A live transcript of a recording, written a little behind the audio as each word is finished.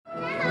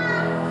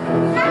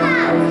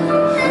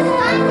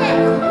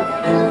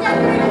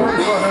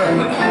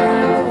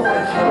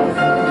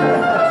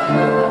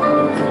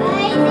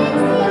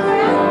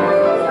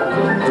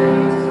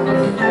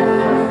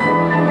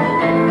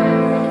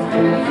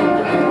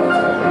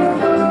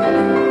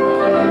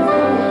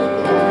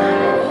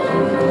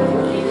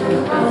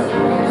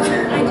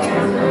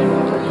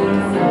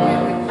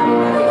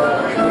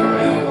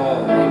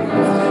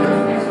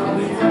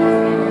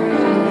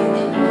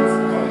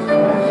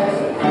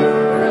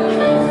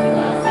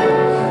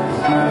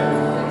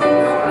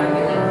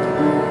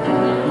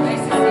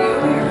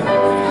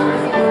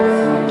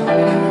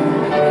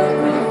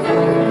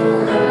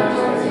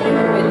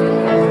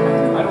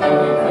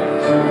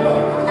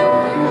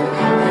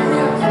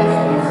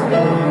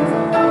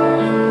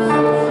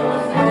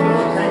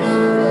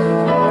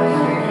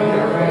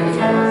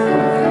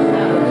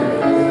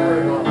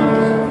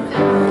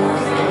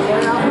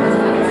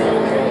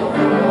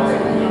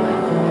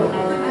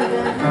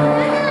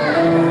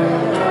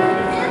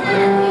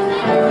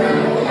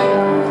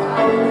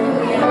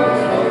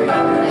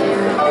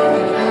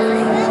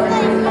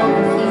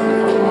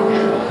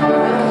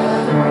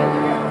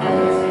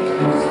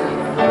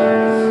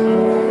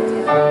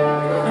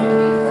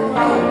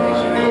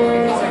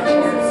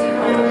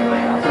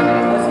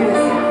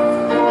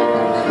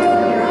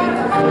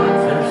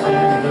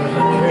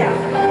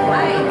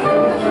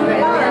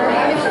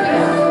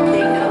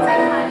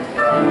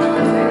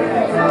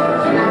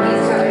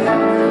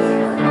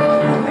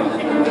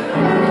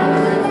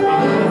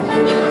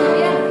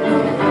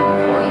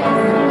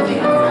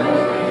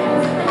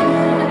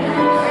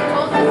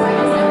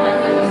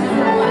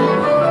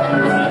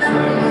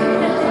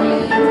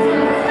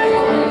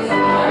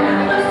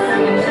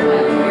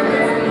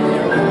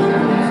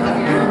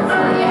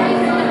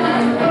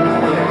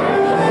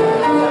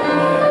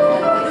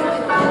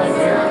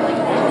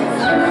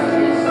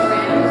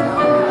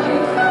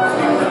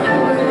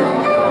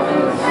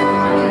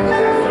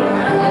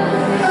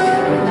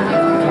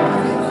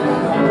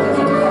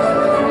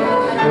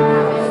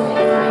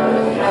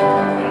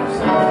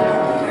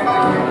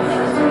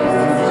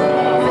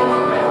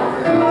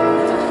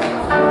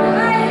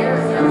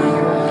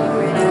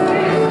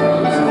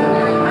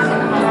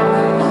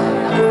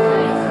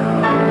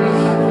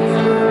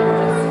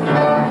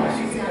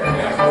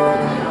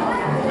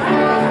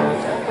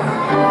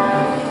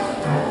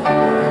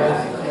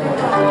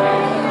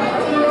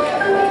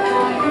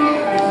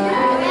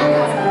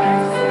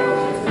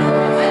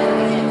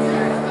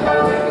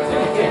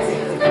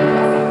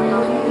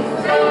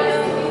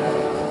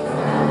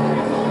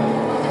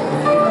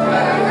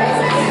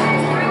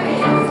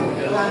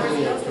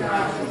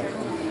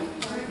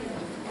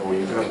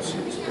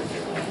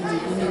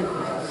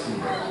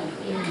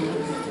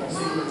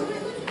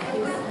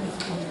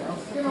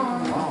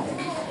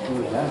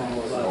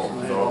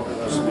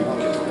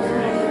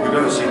You're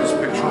going to see this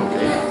picture,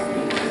 okay?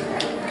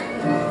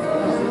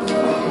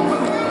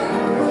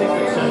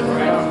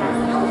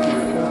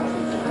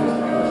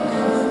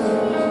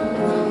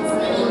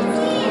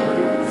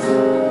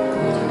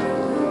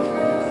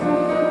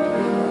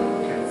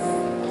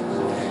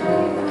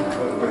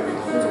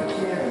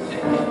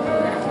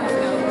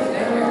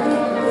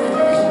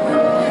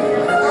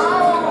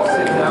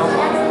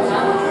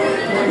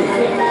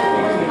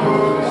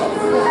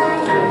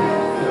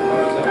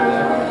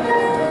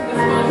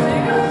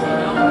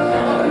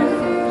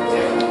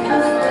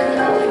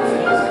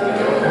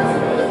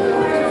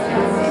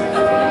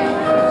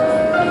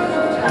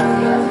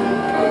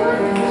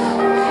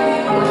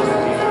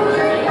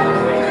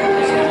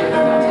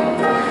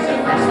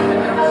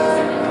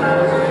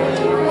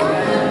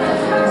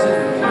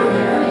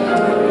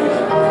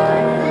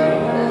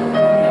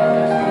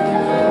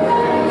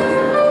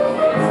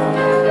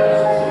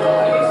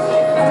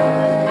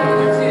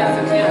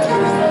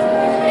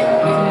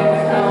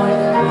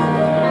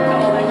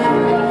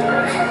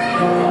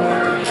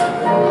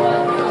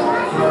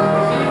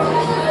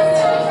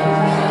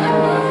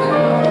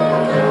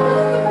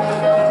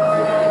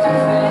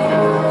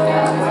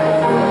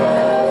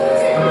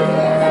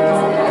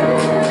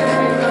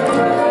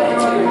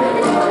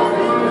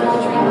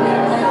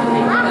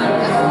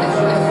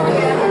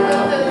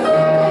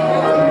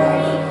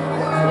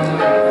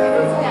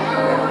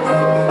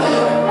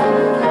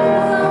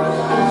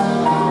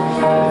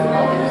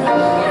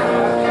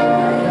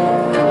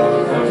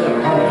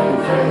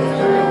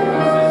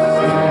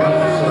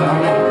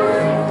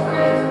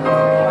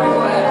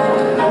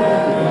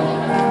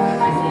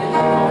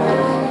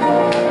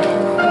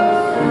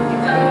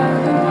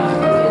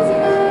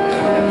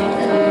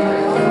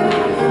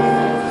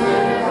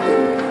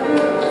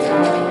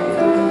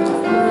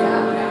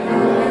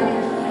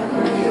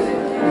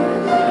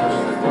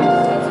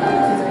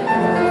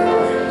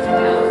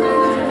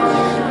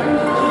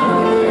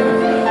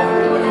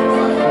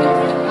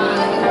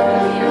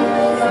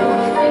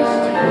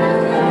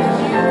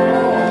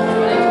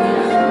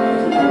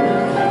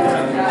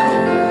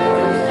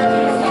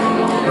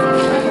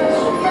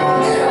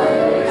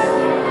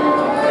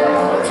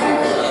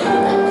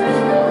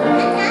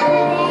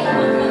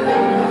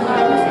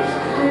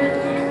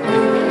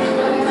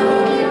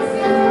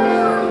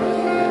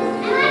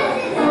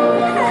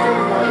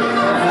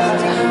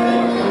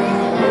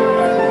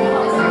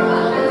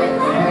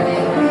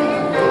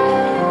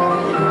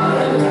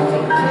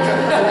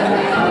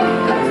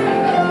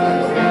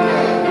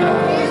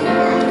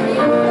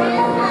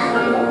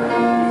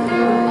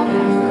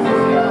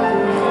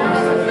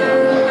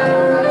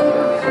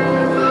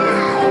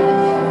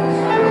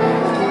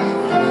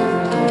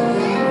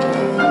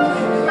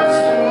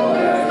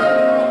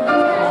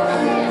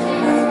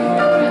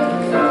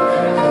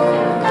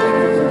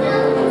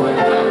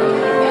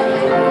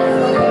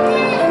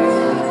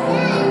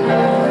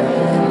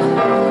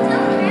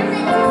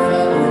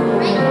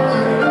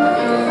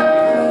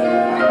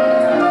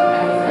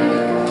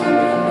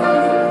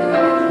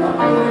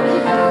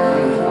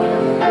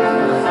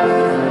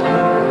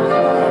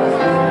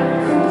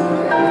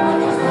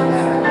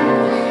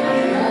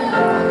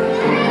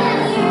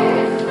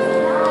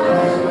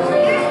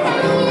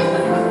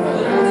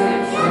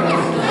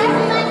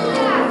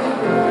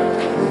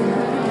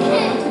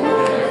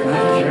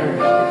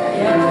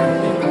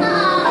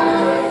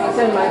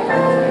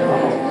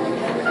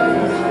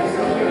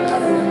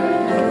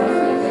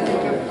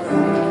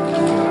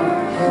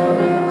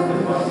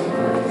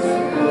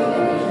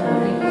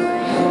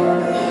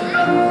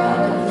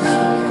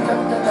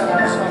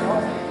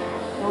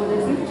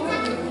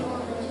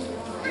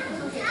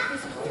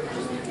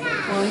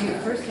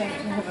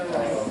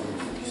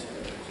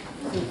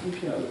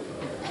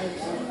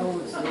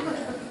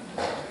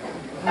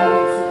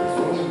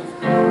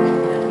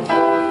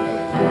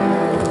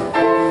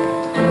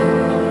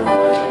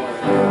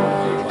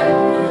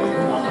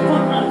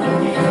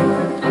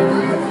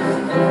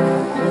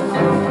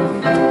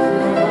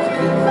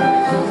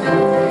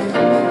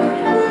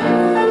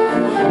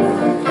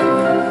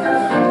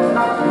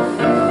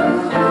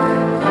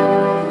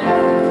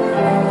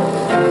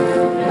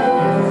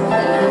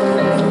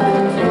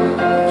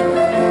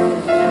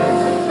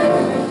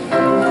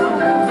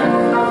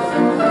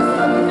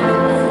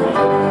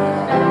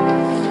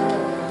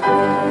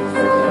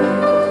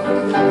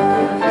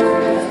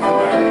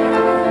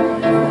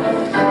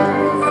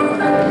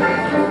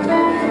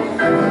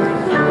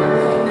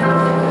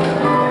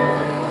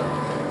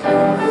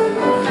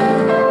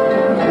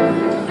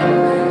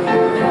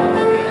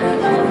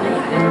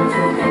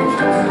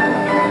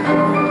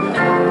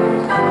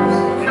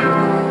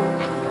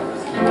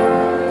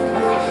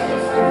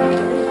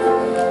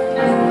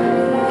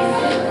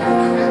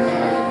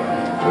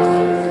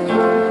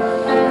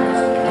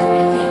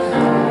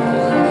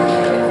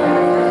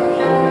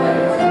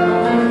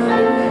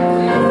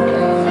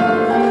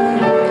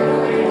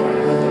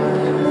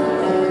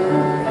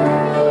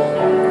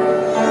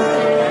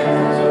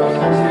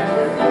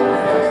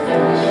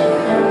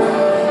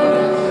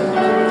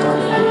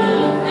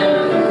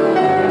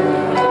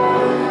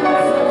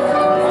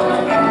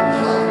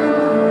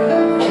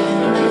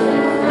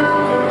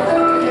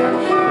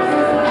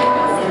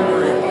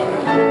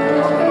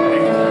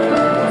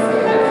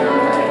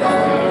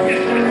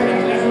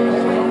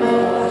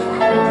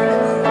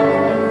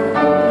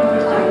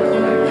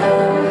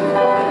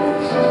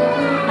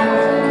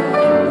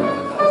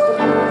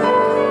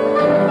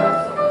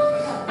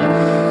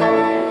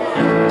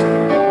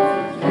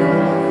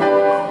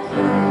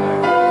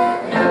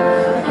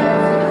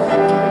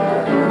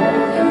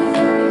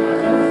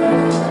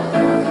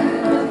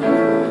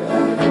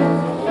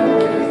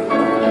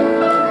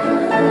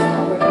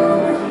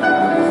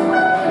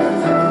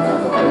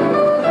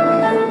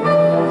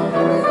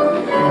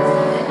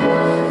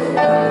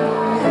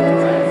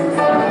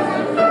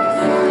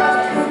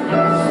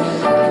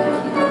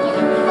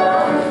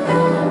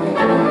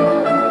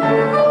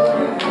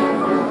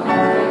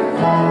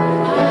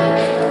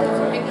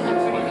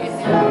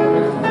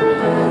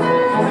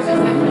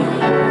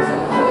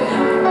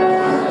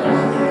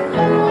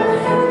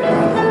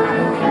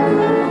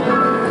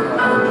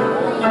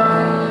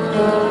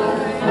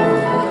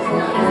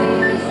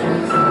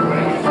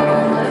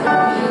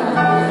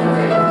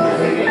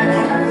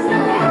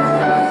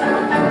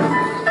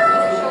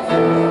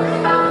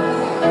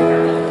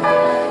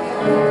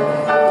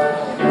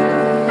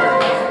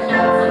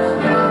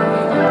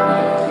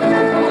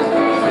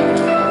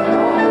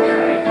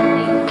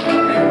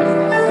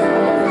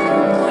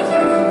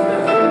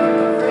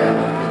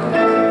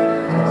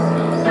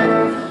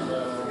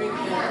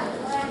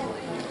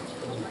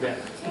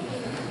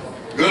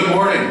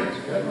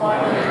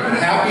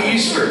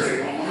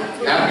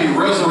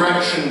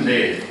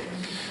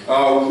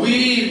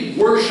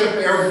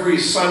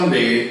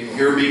 Sunday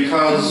here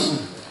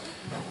because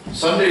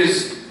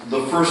Sunday's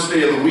the first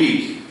day of the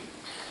week,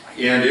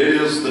 and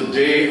it is the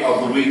day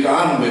of the week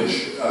on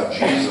which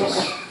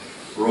Jesus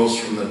rose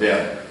from the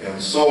dead. And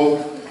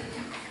so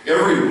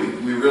every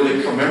week we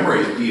really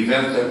commemorate the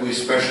event that we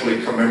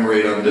specially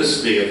commemorate on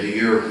this day of the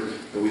year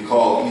that we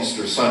call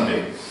Easter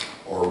Sunday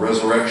or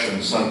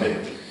Resurrection Sunday.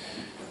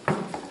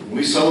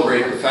 We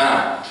celebrate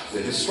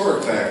the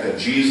historic fact that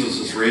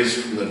Jesus is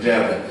raised from the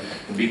dead.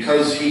 And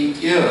because he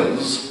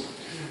is,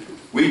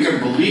 we can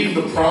believe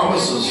the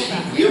promises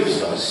he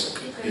gives us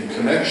in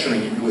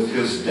connection with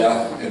his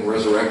death and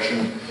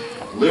resurrection,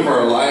 live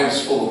our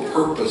lives full of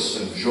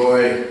purpose and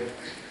joy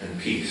and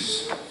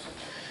peace.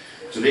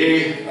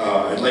 Today,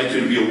 I'd like you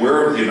to be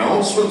aware of the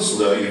announcements,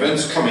 the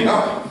events coming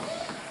up.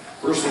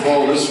 First of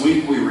all, this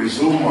week we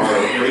resume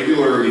our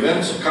regular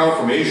events of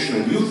confirmation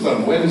and youth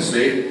on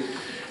Wednesday.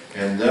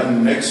 And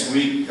then next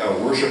week,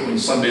 worship and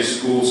Sunday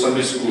school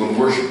and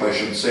worship, I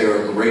should say,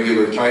 are the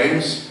regular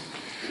times.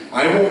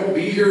 I won't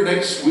be here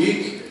next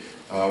week.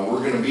 We're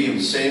going to be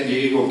in San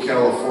Diego,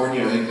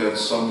 California. I think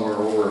that's somewhere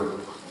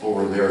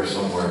over there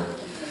somewhere.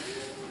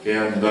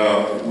 And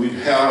we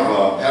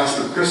have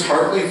Pastor Chris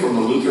Hartley from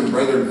the Lutheran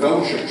Brethren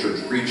Fellowship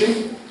Church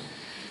preaching.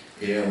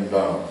 And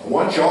I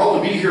want you all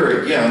to be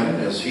here again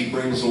as he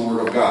brings the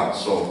Word of God.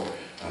 So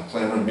I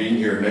plan on being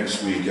here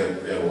next week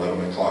at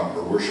 11 o'clock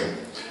for worship.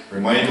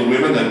 Remind the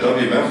women that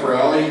WMF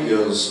rally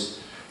is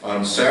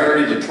on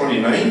Saturday the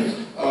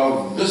 29th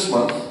of this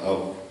month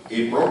of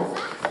April.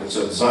 It's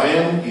at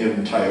Zion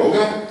in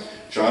Tioga.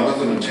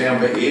 Jonathan and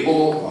Tamba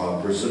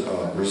Abel,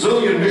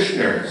 Brazilian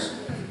missionaries,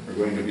 are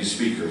going to be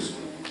speakers.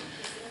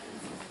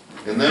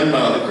 And then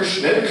the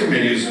Christian Ed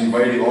Committee is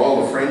inviting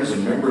all the friends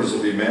and members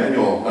of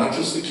Emmanuel, not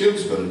just the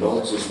kids, but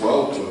adults as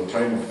well, to a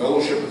time of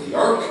fellowship at the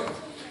Ark.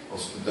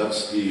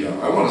 That's the,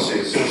 I want to say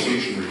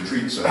Association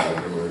Retreat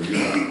Center.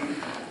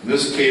 In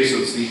this case,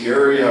 it's the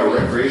Area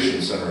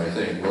Recreation Center, I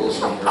think,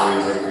 Williston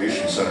Area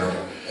Recreation Center.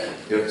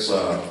 It's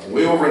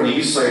way over on the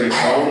east side of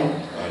town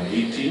on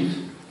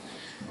 18th.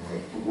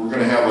 We're going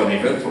to have an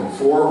event from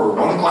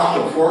 1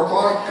 o'clock to 4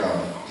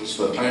 o'clock, just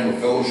a time of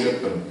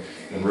fellowship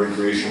and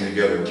recreation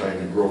together, time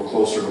to grow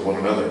closer to one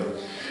another.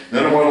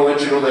 Then I want to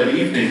let you know that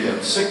evening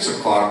at 6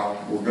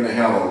 o'clock, we're going to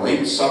have a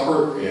late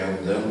supper and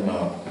then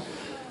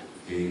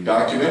a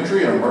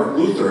documentary on Martin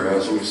Luther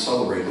as we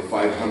celebrate the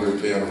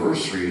 500th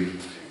anniversary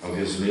of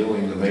his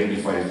nailing the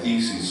 95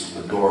 Theses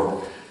to the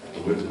door at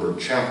the Wittenberg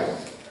Chapel.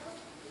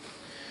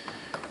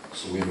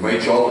 So we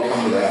invite you all to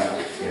come to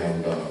that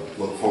and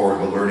look forward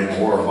to learning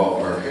more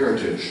about our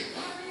heritage.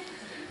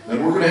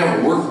 Then we're going to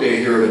have a work day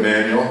here at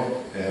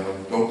Emmanuel,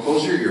 and don't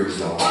close your ears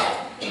now.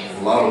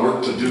 A lot of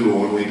work to do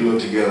when we do it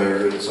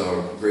together. It's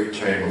a great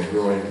time of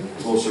growing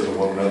closer to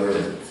one another,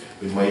 and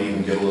we might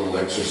even get a little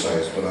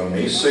exercise. But on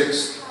May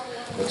 6th,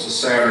 that's a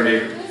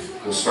Saturday,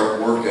 we'll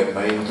start work at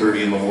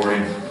 9:30 in the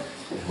morning.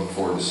 Look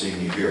forward to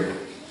seeing you here.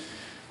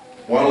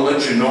 I want to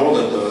let you know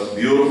that the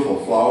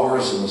beautiful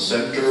flowers in the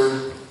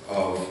center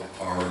of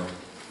our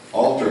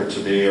altar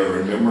today are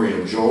in memory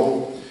of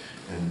Joe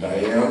and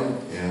Diane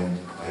and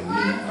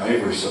Eileen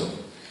Iverson.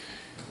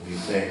 We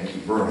thank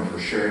you, Verna, for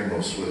sharing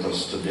those with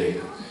us today.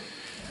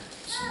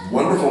 It's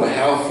wonderful to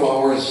have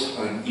flowers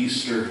on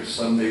Easter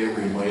Sunday. It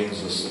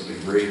reminds us that the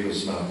grave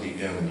is not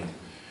the end.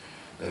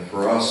 That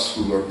for us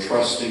who are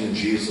trusting in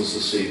Jesus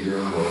as Savior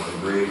and Lord, the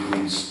grave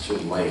leads to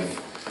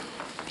life.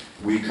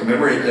 We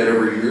commemorate that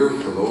every year.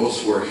 For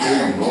those who are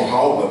here, you know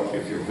how, but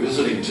if you're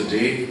visiting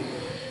today,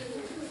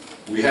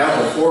 we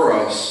have before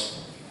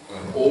us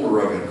an old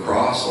rugged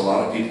cross. A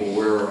lot of people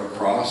wear a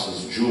cross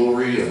as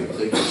jewelry and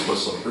think it's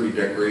just a pretty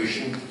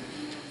decoration.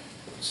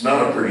 It's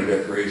not a pretty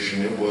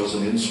decoration. It was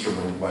an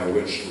instrument by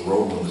which the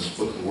Romans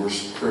put the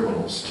worst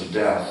criminals to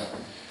death.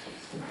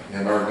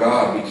 And our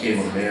God became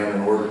a man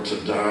in order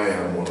to die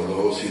on one of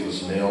those. He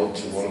was nailed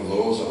to one of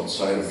those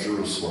outside of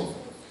Jerusalem.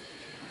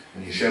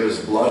 And he shed his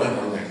blood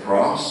on that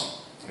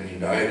cross, and he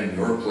died in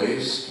your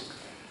place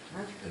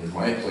and in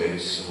my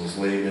place, and was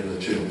laid in the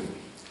tomb.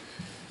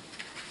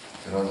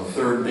 And on the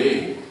third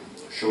day,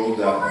 showed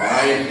that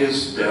by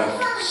his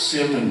death,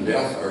 sin and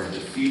death are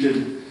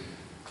defeated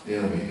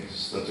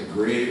enemies, that the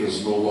grave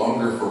is no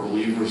longer for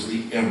believers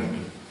the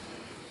end,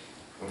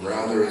 but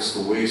rather it's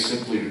the way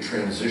simply to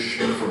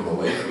transition from the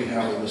life we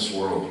have in this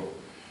world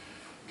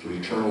to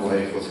eternal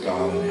life with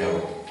God in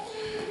heaven.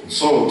 And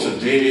so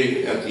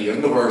today, at the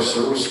end of our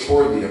service,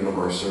 toward the end of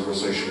our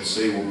service, I should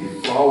say, we'll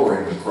be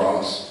flowering the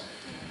cross,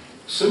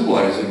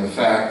 symbolizing the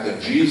fact that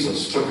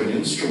Jesus took an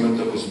instrument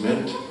that was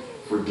meant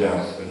for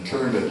death and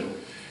turned it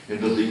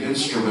into the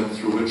instrument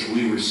through which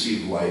we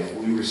receive life.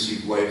 We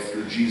receive life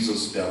through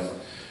Jesus' death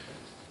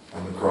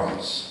on the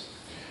cross.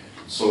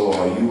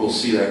 So you will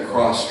see that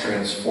cross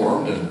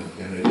transformed,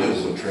 and it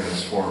is a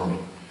transformed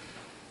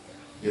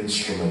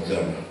instrument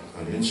then,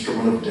 an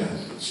instrument of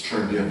death that's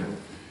turned in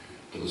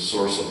to the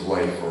source of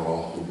life for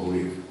all who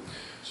believe.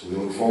 So we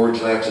look forward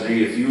to that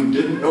today. If you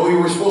didn't know you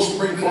were supposed to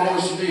bring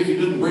flowers today, if you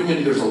didn't bring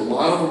any, there's a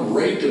lot of them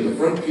right in the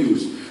front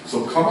pews.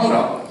 So come on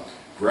up,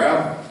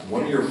 grab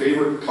one of your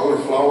favorite color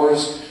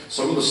flowers,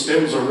 Some of the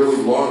stems are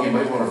really long. You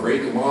might want to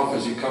break them off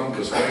as you come,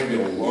 because trying to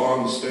get a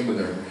long stem in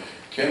there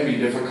can be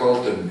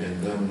difficult, and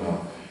then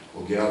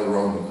we'll gather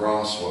around the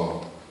cross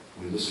while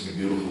we listen to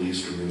beautiful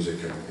Easter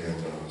music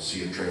and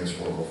see it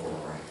transform before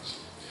our eyes.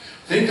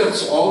 I think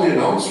that's all the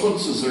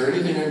announcements. Is there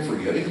anything I'm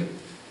forgetting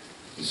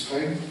this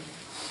time?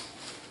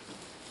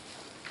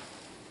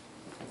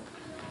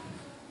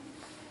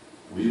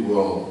 We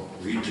will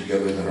read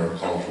together then our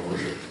call to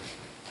worship.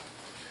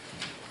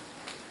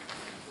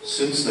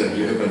 Since then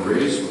you have been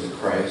raised with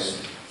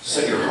Christ,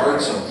 set your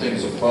hearts on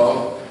things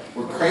above,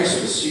 where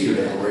Christ is seated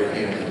at the right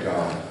hand of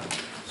God.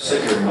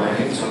 Set your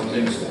minds on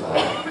things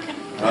above,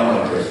 not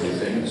on earthly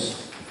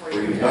things, for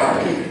you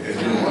died,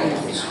 and your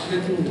life is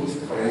hidden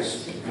with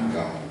Christ in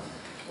God.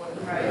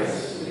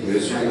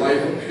 As your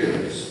life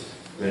appears,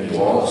 then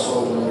you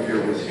also will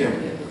appear with him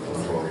in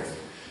glory.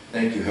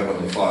 Thank you,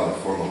 Heavenly Father,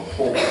 for the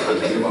hope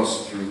that you give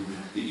us through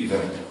the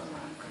event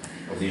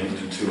of the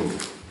empty tomb,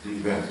 the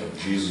event of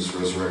Jesus'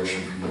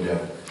 resurrection from the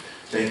dead.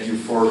 Thank you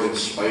for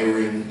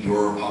inspiring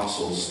your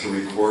apostles to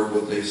record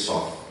what they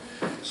saw,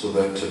 so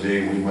that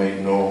today we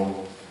might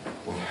know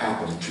what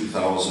happened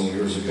 2,000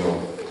 years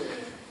ago.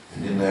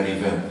 And in that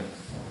event,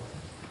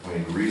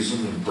 find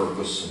reason and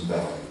purpose and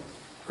value.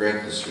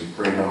 Grant this, we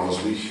pray now, as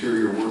we hear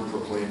your word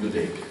proclaimed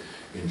today.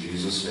 In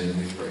Jesus' name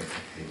we pray.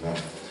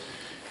 Amen.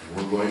 And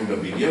we're going to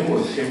begin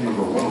with hymn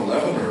number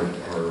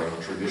 111,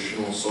 our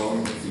traditional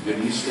song to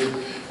begin Easter.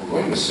 We're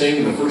going to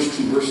sing the first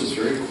two verses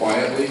very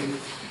quietly,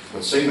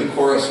 but sing the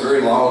chorus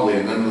very loudly,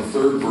 and then the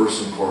third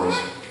verse and chorus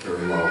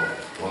very loud.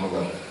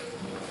 111.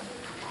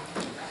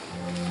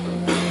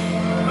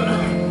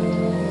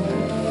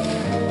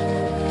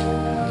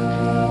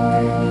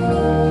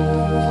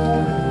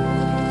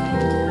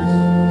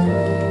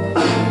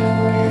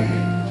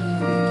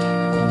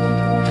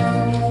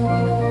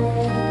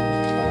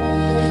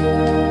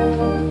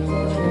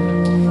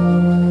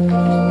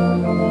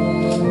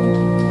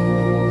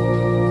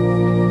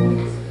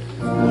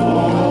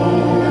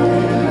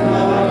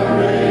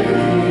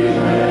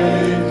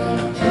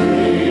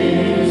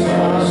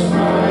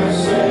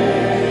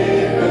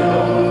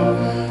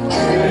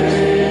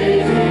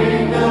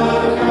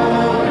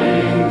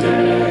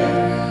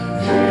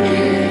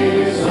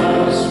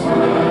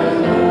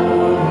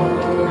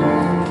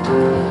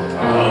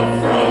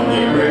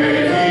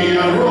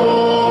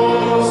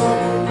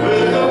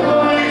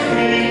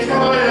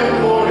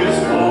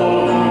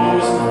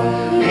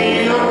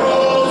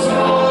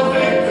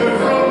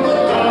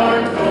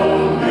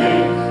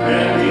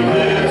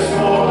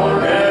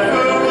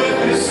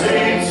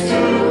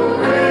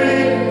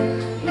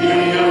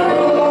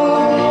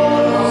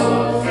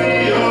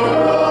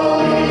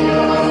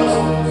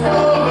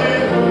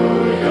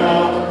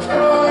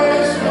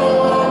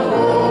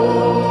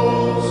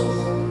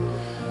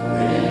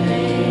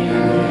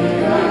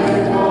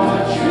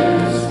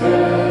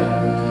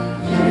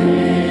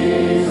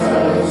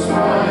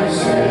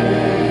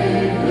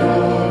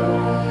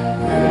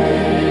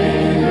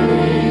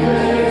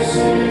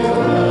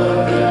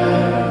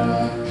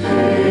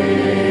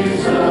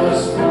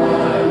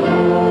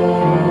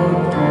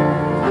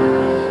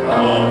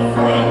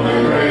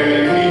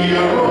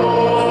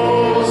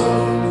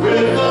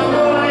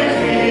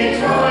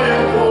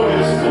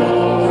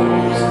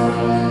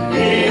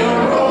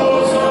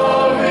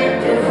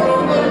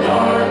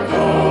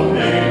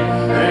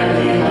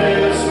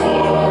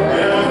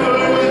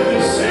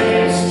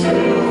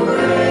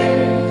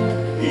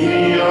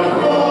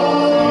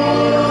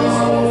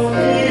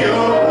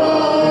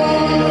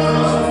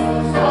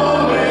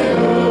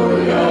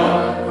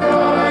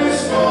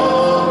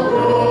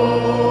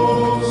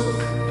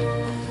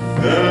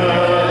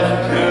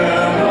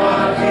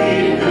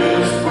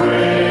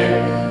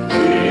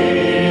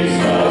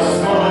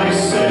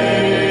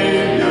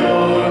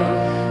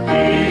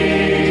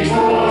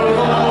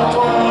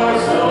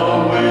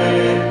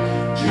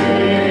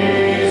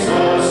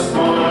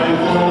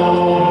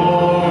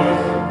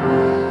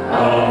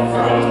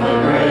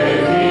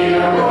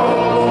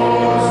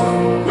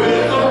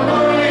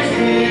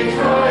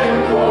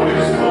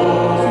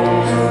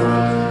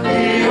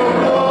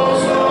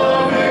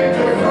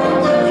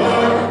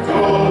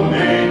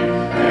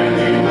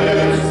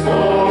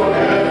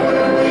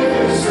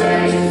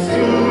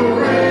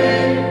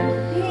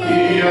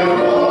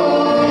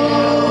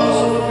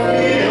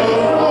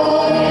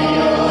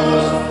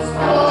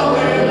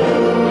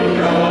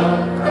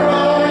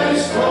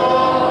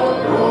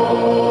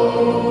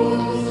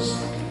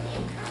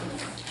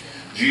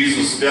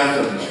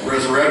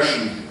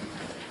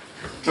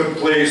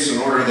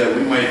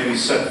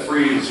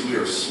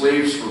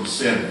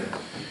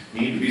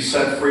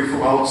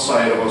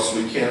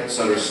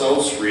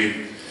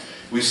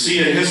 We see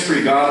in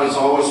history God has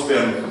always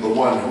been the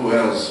one who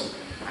has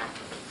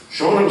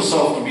shown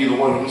himself to be the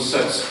one who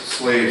sets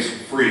slaves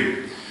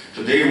free.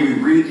 Today we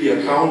read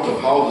the account of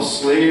how the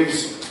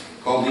slaves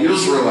called the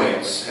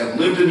Israelites had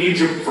lived in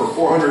Egypt for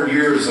 400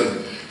 years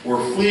and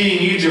were fleeing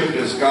Egypt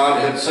as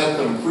God had set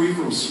them free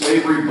from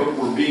slavery, but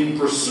were being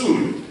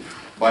pursued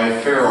by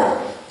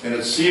Pharaoh. And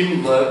it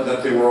seemed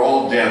that they were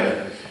all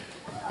dead.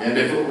 And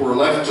if it were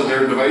left to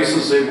their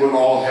devices, they would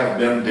all have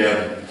been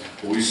dead.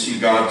 But we see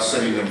God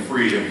setting them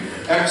free. In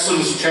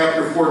Exodus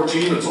chapter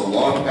 14, it's a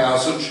long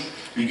passage,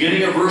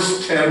 beginning at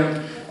verse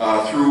 10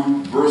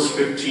 through verse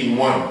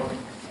 15:1,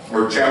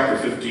 or chapter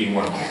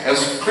 15:1.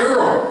 As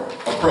Pharaoh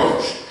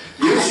approached,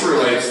 the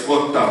Israelites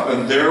looked up,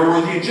 and there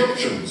were the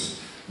Egyptians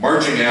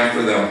marching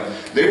after them.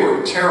 They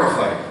were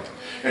terrified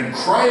and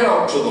cried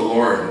out to the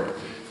Lord.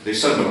 They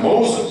said to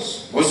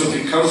Moses, "Was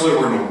it because there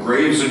were no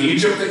graves in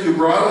Egypt that you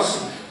brought us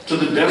to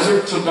the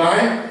desert to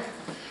die?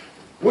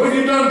 What have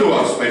you done to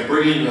us by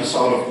bringing us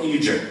out of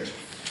Egypt?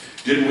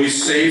 Didn't we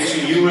say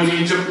to you in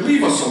Egypt,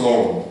 'Leave us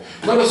alone.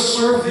 Let us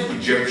serve the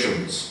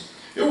Egyptians'?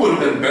 It would have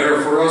been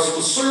better for us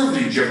to serve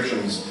the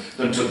Egyptians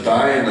than to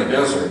die in the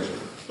desert."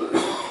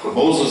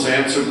 Moses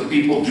answered the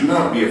people, "Do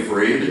not be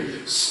afraid.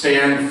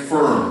 Stand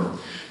firm.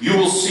 You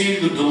will see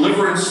the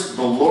deliverance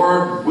the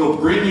Lord will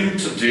bring you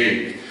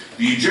today.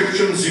 The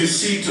Egyptians you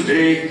see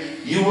today,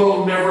 you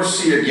will never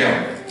see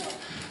again.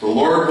 The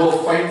Lord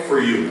will fight for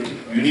you.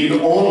 You need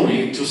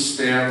only to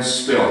stand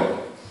still."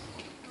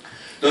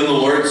 Then the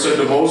Lord said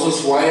to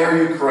Moses, "Why are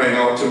you crying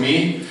out to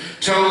me?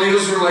 Tell the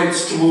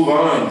Israelites to move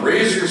on.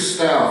 Raise your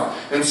staff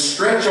and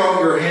stretch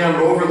out your hand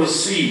over the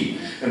sea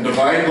and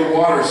divide the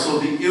water so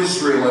the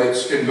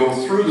Israelites can go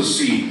through the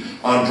sea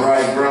on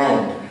dry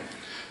ground.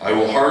 I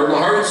will harden the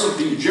hearts of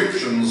the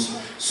Egyptians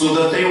so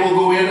that they will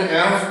go in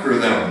after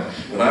them,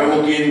 and I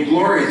will gain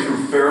glory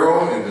through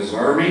Pharaoh and his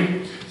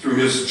army, through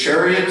his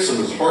chariots and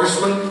his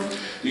horsemen.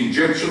 The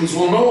Egyptians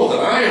will know that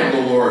I am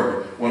the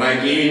Lord when I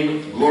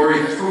gain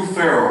glory through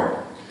Pharaoh,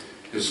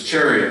 his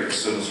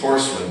chariots and his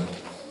horsemen."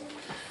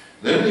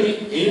 Then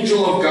the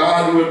angel of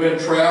God who had been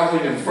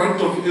traveling in front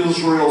of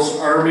Israel's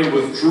army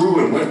withdrew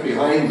and went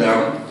behind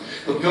them.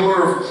 The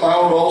pillar of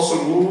cloud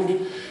also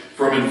moved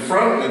from in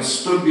front and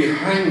stood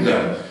behind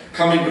them,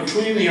 coming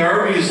between the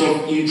armies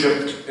of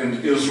Egypt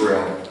and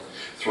Israel.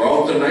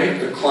 Throughout the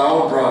night the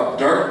cloud brought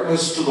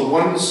darkness to the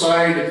one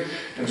side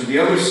and to the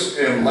other,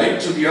 and light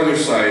to the other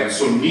side,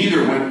 so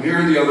neither went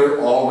near the other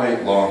all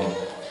night long.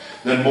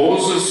 Then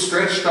Moses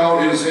stretched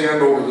out his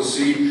hand over the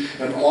sea,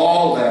 and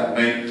all that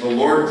night the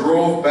Lord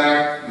drove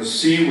back the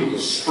sea with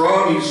a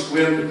strong east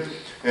wind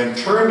and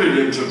turned it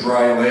into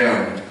dry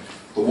land.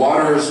 The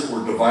waters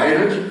were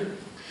divided,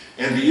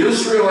 and the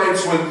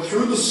Israelites went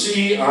through the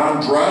sea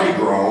on dry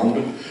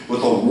ground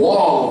with a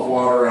wall of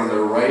water on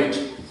their right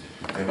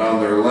and on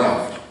their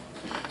left.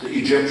 The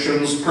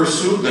Egyptians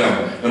pursued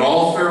them, and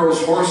all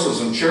Pharaoh's horses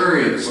and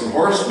chariots and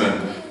horsemen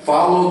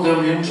followed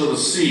them into the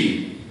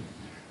sea.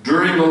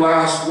 During the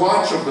last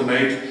watch of the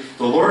night,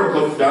 the Lord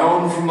looked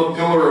down from the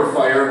pillar of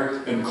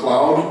fire and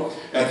cloud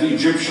at the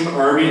Egyptian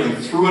army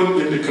and threw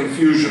it into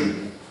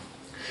confusion.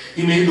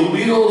 He made the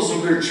wheels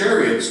of their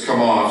chariots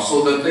come off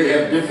so that they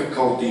had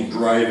difficulty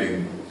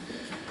driving.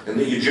 And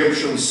the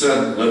Egyptians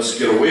said, "Let's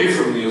get away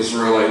from the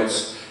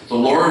Israelites. The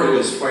Lord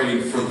is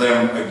fighting for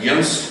them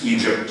against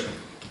Egypt."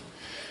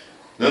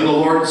 Then the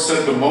Lord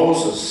said to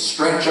Moses,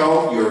 "Stretch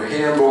out your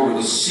hand over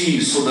the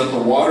sea so that the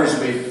waters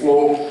may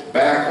flow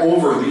back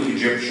over the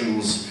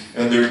Egyptians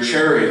and their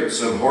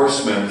chariots and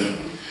horsemen."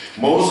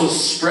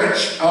 Moses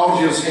stretched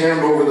out his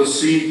hand over the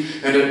sea,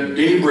 and at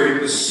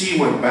daybreak the sea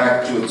went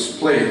back to its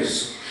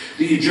place.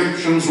 The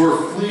Egyptians were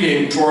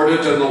fleeing toward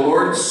it, and the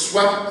Lord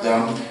swept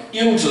them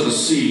into the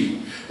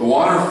sea. The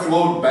water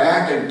flowed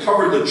back and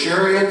covered the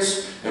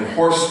chariots and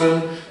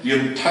horsemen, the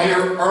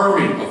entire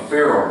army of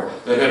Pharaoh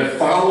that had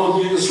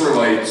followed the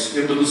Israelites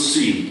into the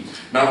sea.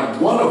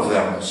 Not one of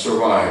them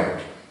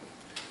survived.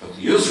 But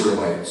the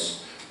Israelites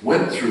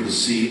went through the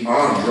sea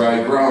on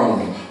dry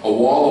ground, a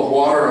wall of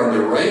water on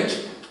their right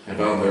and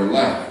on their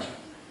left.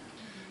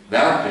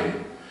 That day,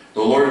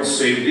 the Lord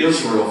saved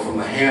Israel from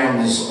the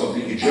hands of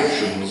the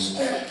Egyptians,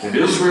 and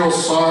Israel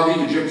saw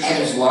the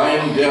Egyptians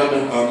lying dead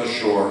on the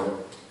shore.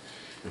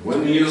 And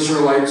when the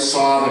Israelites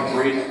saw the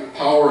great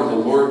power the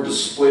Lord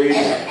displayed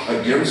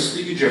against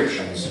the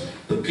Egyptians,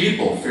 the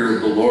people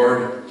feared the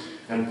Lord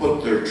and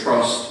put their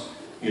trust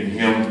in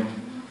him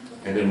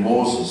and in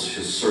Moses,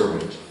 his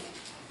servant.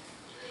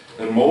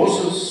 And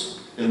Moses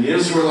and the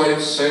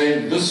Israelites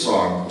sang this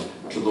song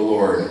to the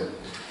Lord.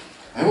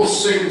 "I will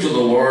sing to the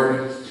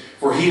Lord,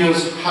 for he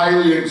is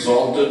highly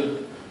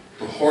exalted.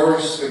 The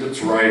horse and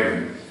its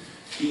rider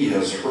he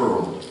has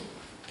hurled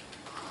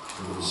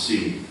into the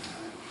sea."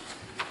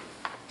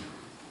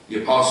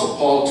 The Apostle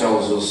Paul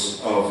tells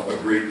us of a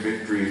great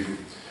victory,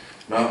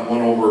 not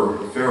one over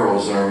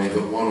Pharaoh's army,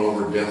 but one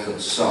over death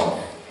itself.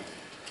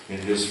 In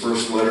his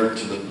first letter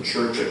to the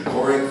church at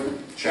Corinth,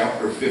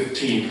 chapter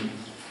 15,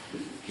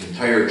 the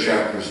entire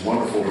chapter is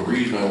wonderful to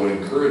read, and I would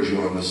encourage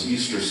you on this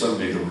Easter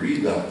Sunday to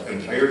read that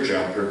entire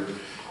chapter.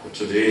 But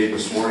today,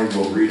 this morning,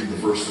 we'll read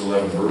the first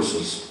 11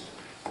 verses,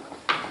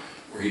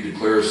 where he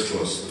declares to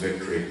us the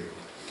victory.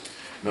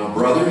 "Now,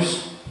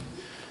 brothers,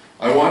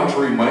 I want to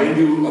remind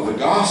you of the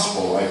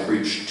gospel I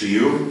preached to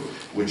you,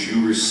 which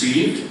you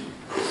received,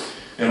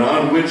 and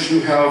on which you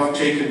have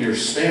taken your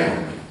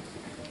stand.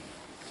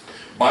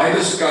 By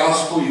this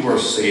gospel you are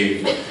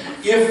saved,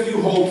 if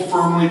you hold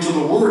firmly to the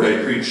word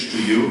I preached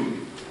to you.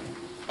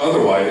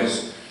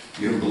 Otherwise,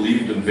 you have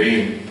believed in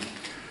vain.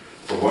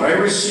 For what I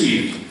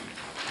received,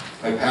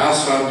 I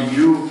pass on to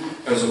you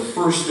as of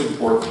first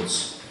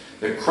importance,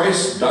 that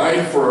Christ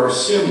died for our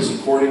sins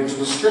according to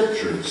the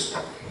Scriptures,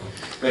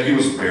 that he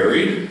was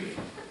buried,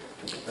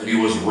 that he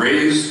was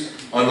raised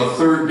on the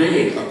third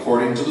day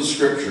according to the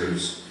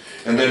Scriptures,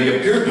 and that he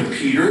appeared to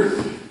Peter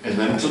and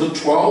then to the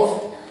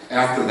 12.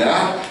 After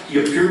that, he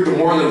appeared to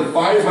more than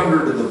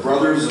 500 of the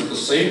brothers at the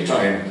same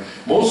time,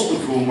 most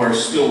of whom are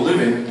still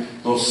living,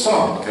 though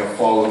some have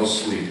fallen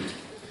asleep.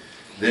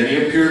 Then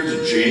he appeared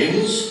to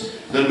James,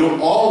 then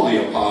to all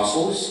the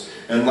apostles,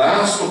 and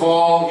last of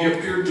all, he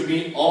appeared to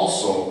me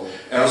also,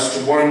 as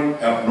to one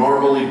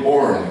abnormally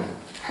born.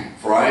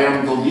 For I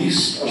am the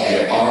least of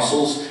the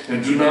apostles,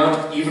 and do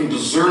not even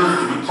deserve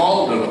to be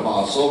called an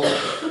apostle,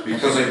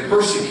 because I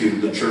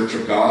persecuted the church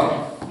of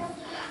God.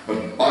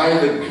 But by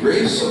the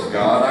grace of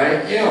God I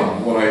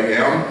am what I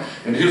am,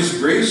 and his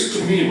grace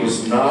to me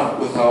was not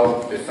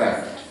without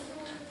effect.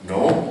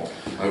 No,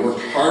 I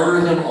worked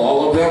harder than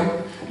all of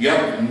them,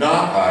 yet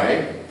not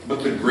I,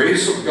 but the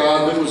grace of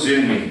God that was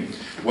in me.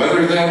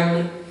 Whether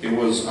then it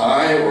was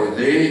I or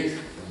they,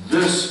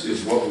 this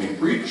is what we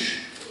preach,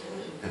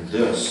 and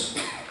this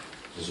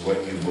is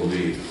what you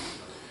believe.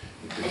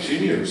 We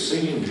continue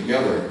singing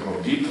together how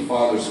deep the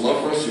Father's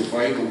love for us. You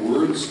find the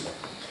words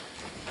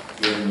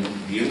in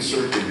the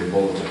insert in your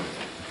bulletin.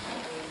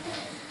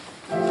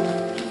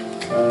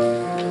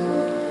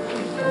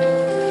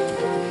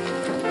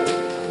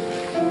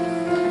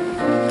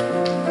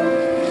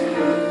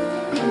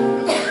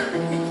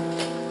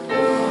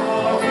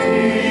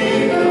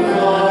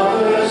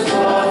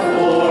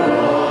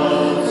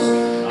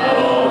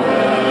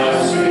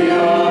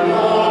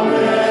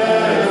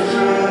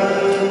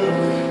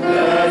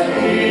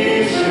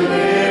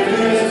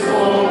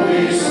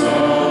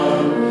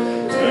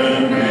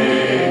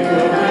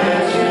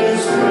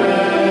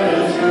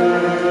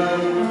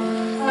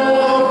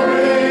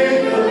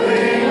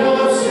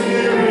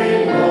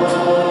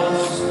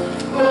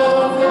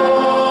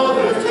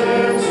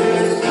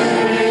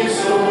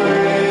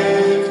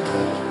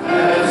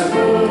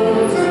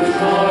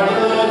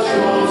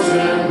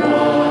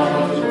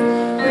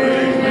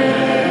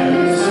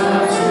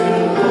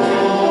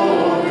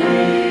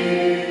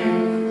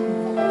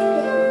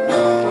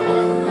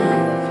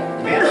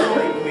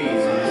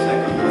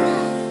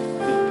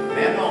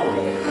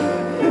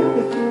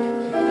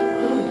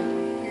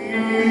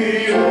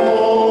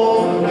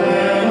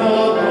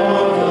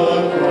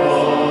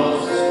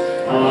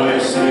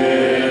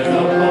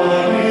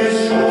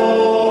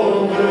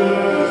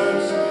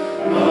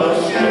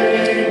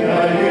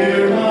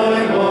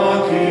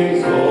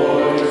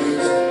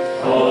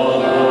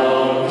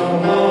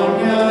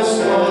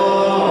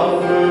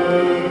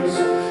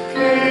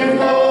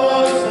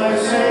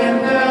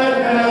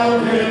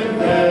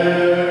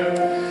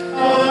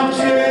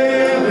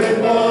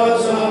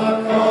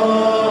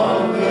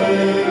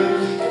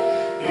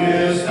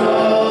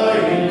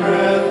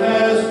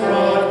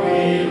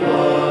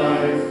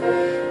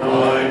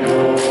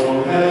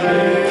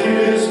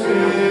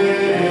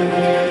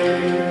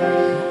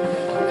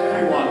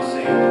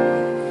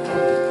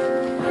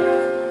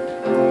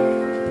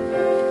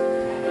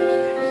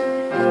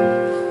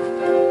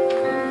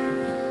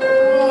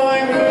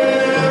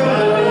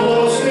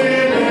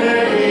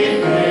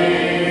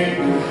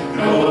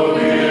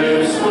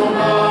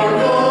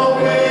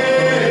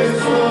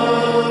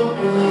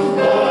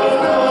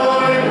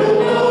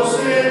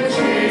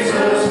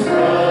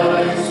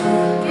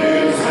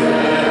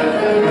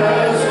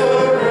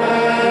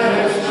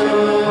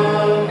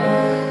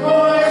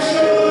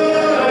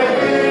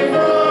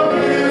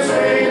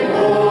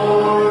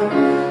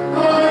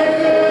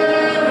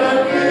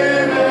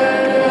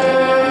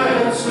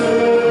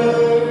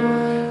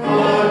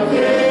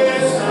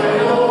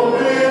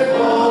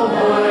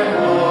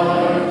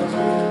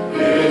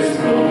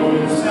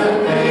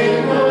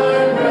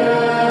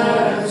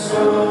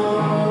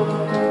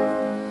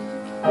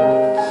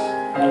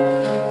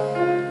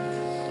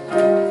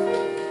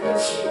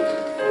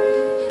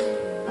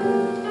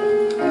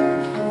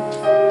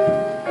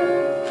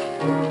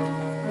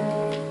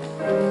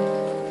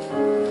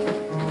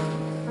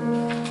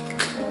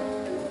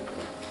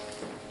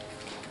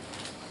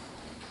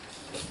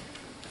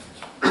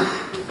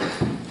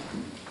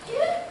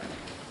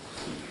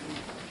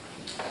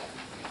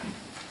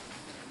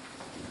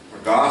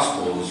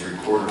 Gospel is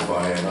recorded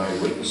by an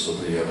eyewitness of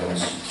the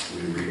events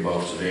we read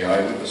about today.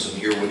 Eyewitness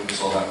and ear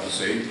witness, I'll have to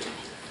say.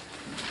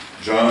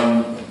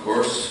 John, of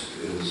course,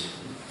 is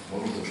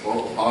one of the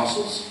 12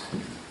 apostles.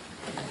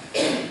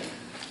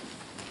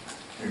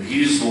 And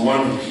he's the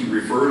one he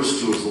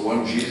refers to as the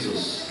one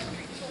Jesus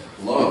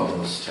loved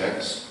in this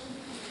text.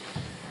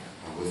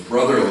 With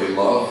brotherly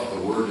love,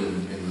 the word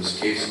in this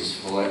case is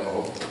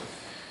phileo.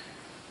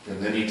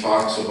 And then he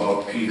talks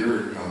about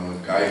Peter, a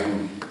guy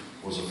who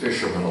was a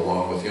fisherman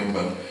along with him,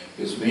 but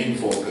his main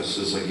focus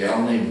is a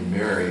gal named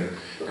Mary.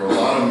 There are a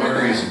lot of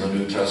Marys in the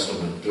New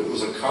Testament. It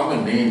was a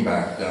common name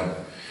back then.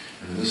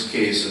 And in this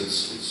case,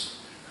 it's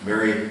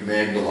Mary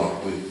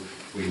Magdalene.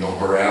 We know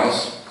her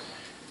as.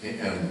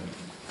 And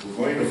we're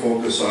going to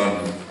focus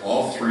on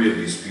all three of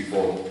these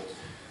people,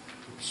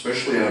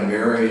 especially on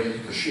Mary,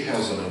 because she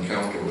has an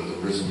encounter with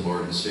the risen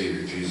Lord and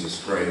Savior,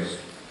 Jesus Christ.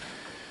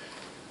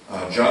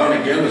 John,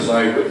 again, as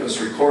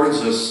eyewitness,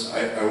 records this.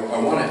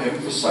 I want to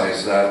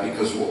emphasize that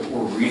because what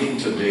we're reading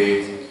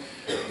today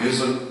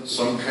isn't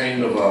some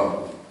kind of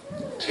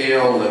a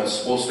tale that's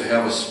supposed to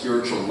have a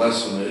spiritual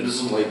lesson. It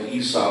isn't like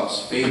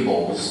Aesop's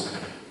fables.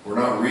 We're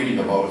not reading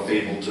about a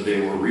fable today.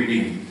 We're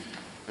reading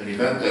an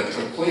event that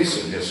took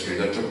place in history,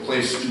 that took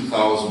place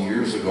 2,000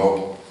 years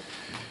ago.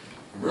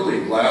 I'm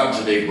really glad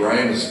today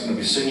Brian is going to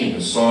be singing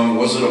a song,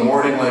 Was It a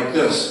Morning Like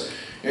This?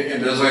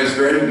 And as I was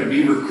driving to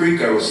Beaver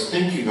Creek, I was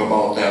thinking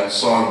about that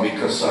song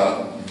because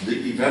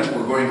the event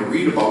we're going to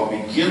read about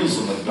begins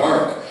in the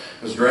dark.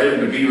 I was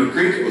driving to Beaver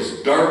Creek, it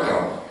was dark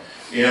out.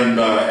 And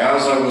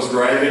as I was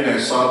driving, I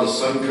saw the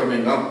sun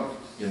coming up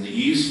in the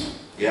east.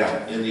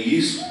 Yeah, in the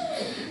east.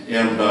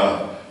 And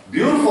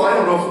beautiful, I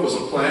don't know if it was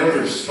a planet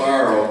or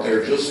star out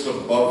there just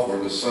above where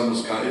the sun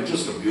was kind of,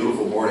 just a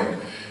beautiful morning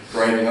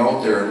driving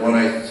out there. And when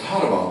I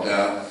thought about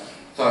that, I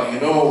thought, you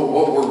know,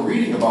 what we're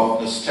reading about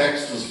in this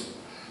text is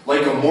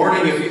like a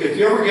morning. If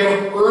you ever get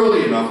up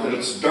early enough that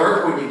it's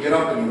dark when you get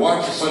up and you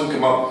watch the sun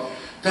come up,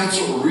 that's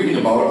what we're reading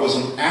about. It was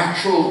an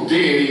actual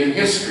day in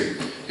history.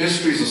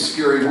 History is a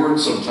scary word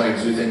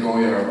sometimes. We think, oh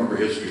yeah, I remember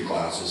history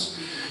classes.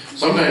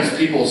 Sometimes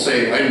people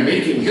say, I'm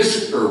making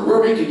history, or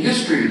we're making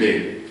history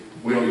today.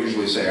 We don't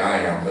usually say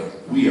I am,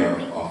 but we are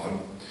often.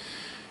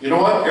 You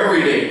know what?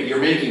 Every day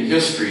you're making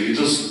history. You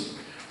just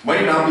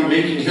might not be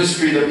making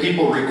history that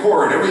people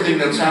record. Everything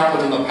that's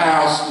happened in the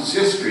past is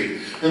history.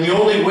 And the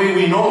only way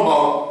we know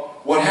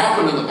about what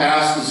happened in the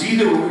past is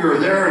either we were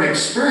there and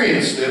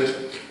experienced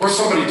it, or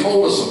somebody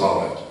told us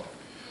about it.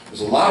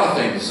 There's a lot of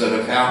things that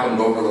have happened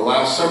over the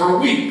last several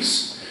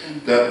weeks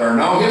that are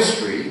now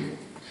history,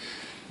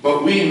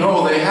 but we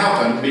know they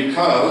happened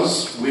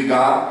because we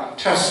got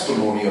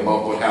testimony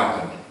about what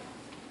happened.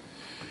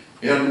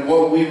 And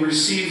what we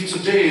receive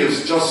today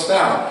is just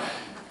that.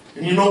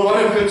 And you know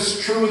what? If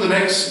it's true the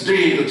next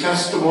day, the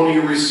testimony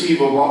you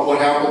receive about what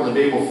happened the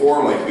day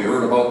before, like we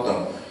heard about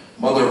the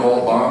mother of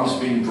all bombs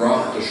being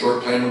dropped a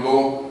short time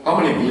ago, how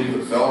many believe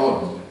it fell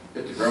and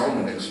hit the ground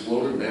and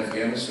exploded in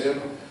Afghanistan?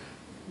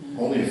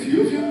 Only a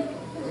few of you?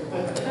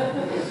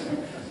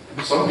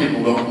 Some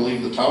people don't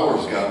believe the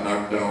towers got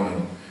knocked down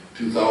in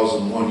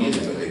 2001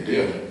 either, but they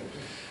did.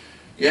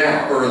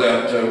 Yeah, or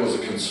that was a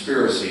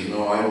conspiracy.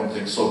 No, I don't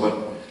think so.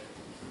 But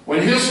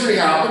when history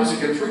happens, it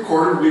gets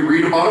recorded, we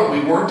read about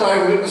it, we weren't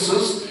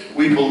eyewitnesses,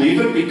 we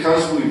believe it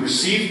because we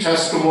received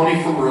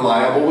testimony from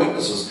reliable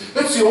witnesses.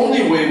 That's the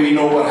only way we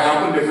know what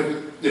happened.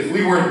 If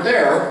we weren't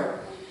there,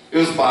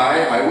 is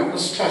by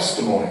eyewitness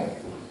testimony.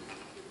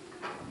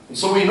 And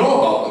so we know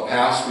about the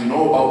past, we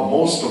know about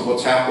most of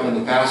what's happened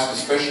in the past,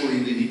 especially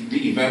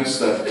the events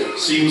that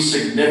seem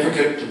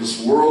significant to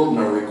this world and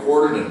are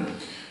recorded and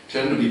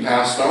tend to be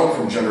passed down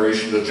from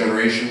generation to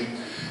generation.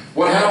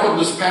 What happened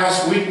this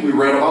past week, we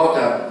read about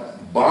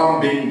that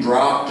bomb being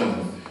dropped,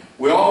 and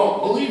we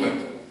all believe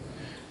it.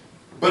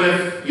 But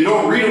if you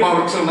don't read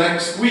about it till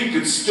next week,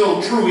 it's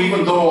still true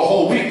even though a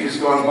whole week has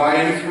gone by.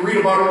 And if you read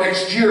about it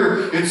next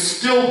year, it's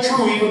still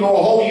true even though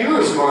a whole year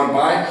has gone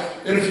by.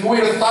 And if you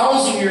wait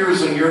 1,000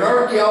 years and you're an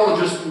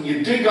archaeologist and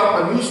you dig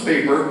up a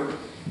newspaper,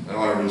 well,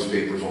 our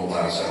newspapers won't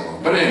last that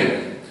long. But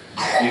anyway,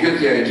 you get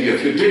the idea.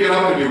 If you dig it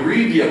up and you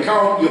read the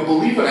account, you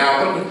believe it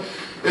happened.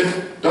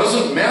 It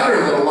doesn't matter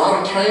that a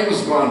lot of time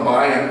has gone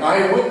by. An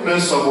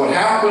eyewitness of what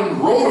happened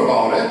wrote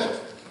about it.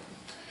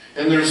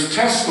 And there's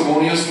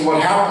testimony as to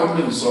what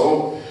happened, and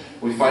so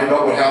we find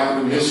out what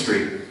happened in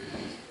history.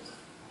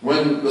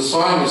 When the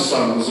song is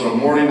sung, was it a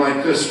morning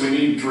like this? We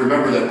need to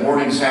remember that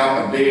mornings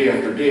happen day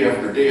after day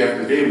after day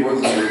after day,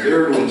 whether we're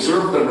there to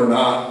observe them or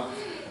not.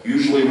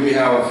 Usually we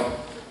have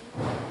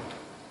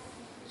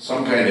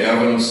some kind of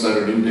evidence that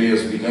a new day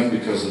has begun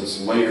because it's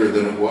later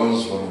than it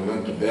was when we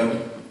went to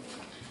bed.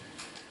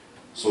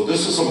 So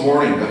this is a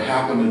morning that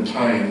happened in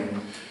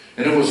time,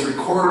 and it was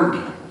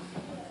recorded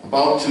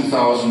about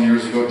 2,000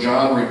 years ago.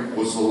 John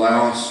was the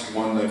last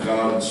one that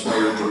God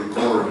inspired to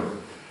record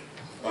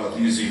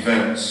these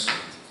events.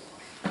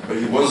 But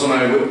he was an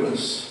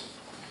eyewitness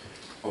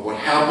of what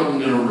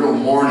happened in a real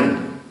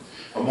morning.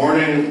 A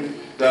morning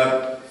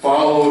that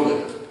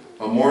followed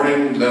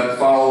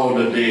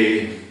a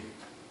day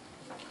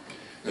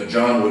that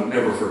John would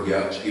never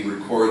forget. He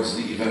records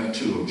the event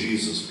too of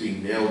Jesus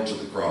being nailed to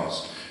the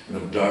cross and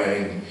of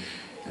dying,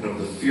 and of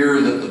the fear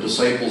that the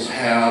disciples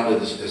had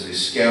as they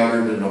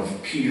scattered, and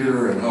of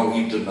Peter and how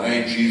he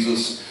denied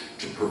Jesus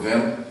to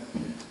prevent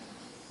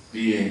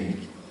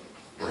being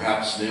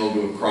perhaps nailed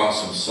to a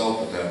cross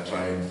himself at that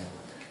time.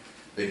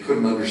 They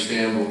couldn't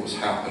understand what was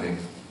happening.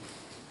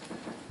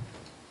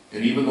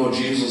 And even though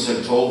Jesus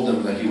had told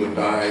them that he would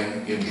die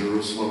in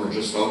Jerusalem or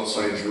just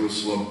outside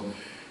Jerusalem,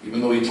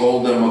 even though he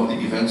told them of the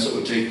events that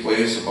would take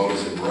place about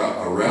his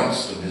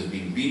arrest and his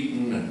being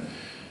beaten and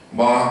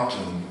mocked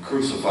and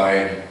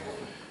crucified,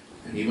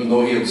 and even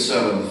though he had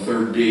said on the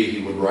third day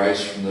he would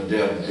rise from the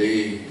dead,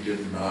 they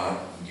did not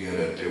get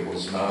it. It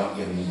was not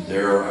in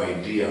their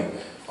idea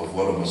of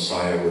what a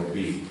Messiah would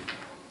be.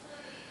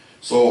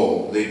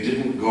 So they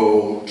didn't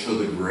go to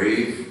the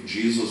grave.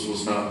 Jesus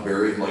was not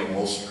buried like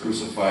most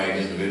crucified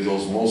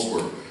individuals. Most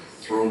were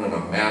thrown in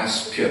a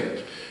mass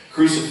pit.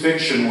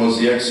 Crucifixion was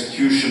the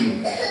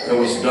execution that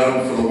was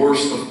done for the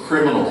worst of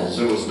criminals.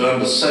 It was done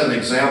to set an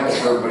example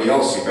for everybody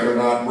else. You better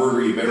not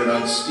murder, you better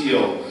not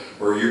steal,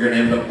 or you're going to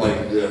end up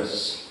like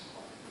this.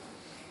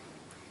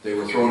 They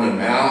were thrown in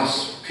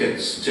mass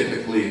pits,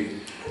 typically,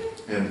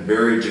 and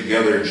buried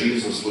together.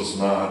 Jesus was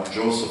not.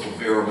 Joseph of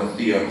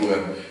Arimathea, who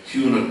had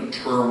hewn a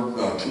tomb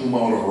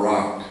out of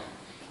rock,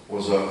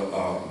 was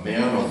a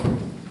man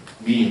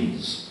of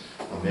means,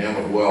 a man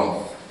of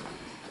wealth.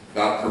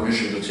 Got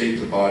permission to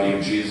take the body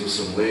of Jesus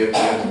and lay it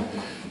in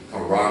a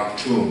rock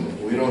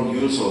tomb. We don't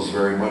use those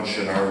very much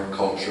in our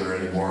culture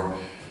anymore.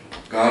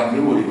 God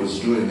knew what he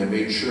was doing and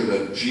made sure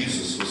that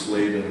Jesus was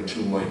laid in a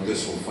tomb like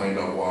this. We'll find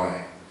out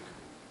why.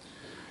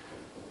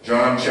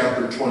 John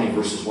chapter 20,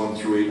 verses 1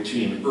 through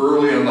 18.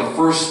 Early on the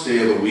first day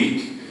of the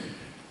week,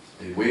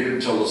 they waited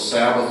until the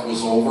Sabbath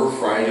was over.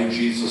 Friday,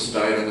 Jesus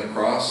died on the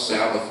cross.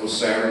 Sabbath was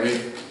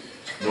Saturday.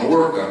 No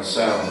work on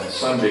Sabbath.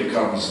 Sunday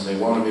comes and they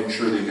want to make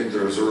sure they get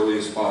there as early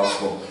as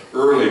possible.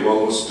 Early,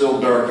 while it was still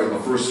dark on the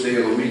first day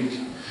of the week,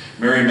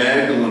 Mary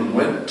Magdalene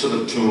went to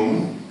the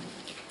tomb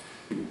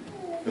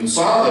and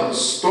saw that the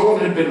stone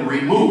had been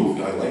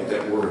removed, I like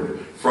that word,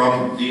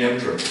 from the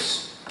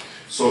entrance.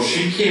 So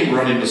she came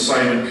running to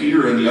Simon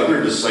Peter and the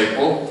other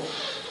disciple,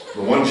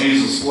 the one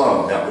Jesus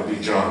loved, that would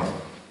be John,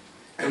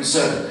 and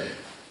said,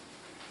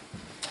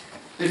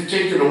 "They've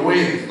taken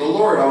away the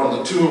Lord out of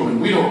the tomb,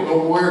 and we don't know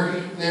where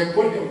they have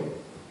put him."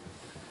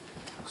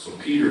 So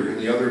Peter and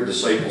the other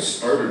disciple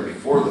started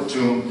before the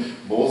tomb.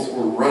 Both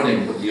were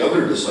running, but the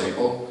other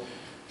disciple,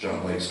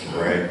 John likes to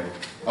brag,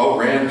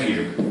 outran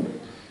Peter.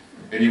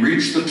 And he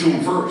reached the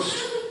tomb first.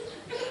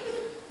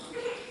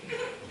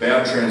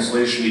 Bad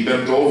translation, he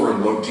bent over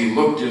and looked. He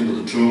looked into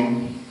the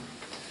tomb.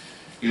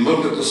 He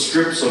looked at the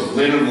strips of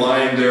linen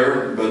lying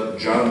there, but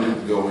John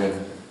didn't go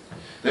in.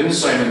 Then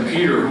Simon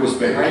Peter, who was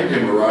behind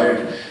him,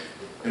 arrived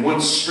and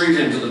went straight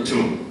into the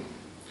tomb.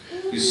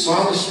 He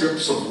saw the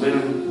strips of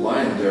linen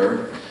lying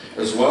there,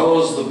 as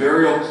well as the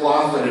burial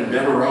cloth that had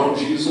been around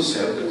Jesus'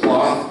 head. The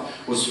cloth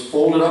was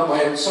folded up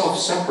by itself,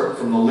 separate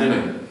from the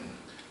linen.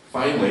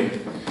 Finally,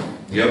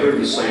 the other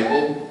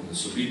disciple,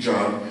 this would be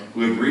John,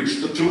 who had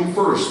reached the tomb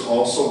first,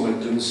 also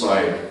went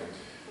inside.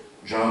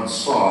 John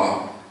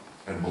saw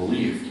and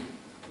believed.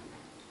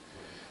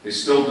 They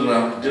still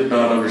did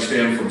not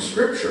understand from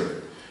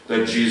Scripture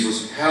that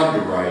Jesus had to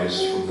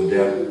rise from the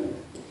dead.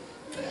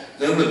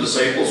 Then the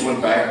disciples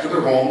went back to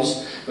their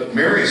homes, but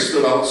Mary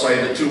stood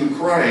outside the tomb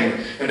crying.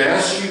 And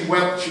as she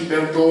wept, she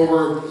bent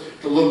over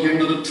to look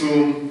into the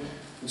tomb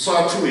and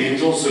saw two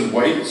angels in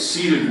white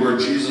seated where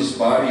Jesus'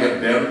 body had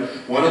been,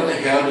 one at the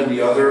head and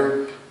the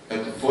other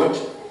at the foot.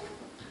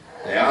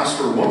 They asked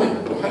her,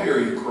 "Woman, why are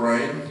you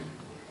crying?"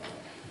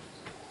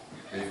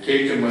 "They've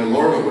taken my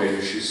Lord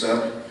away," she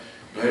said.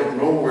 "I don't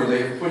know where they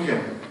have put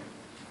him."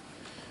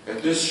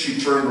 At this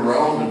she turned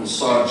around and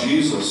saw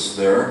Jesus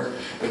there,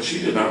 but she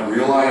did not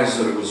realize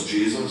that it was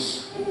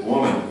Jesus.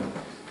 "Woman,"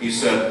 he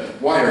said,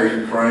 "why are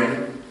you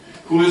crying?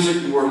 Who is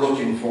it you are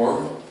looking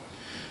for?"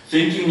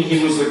 Thinking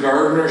he was the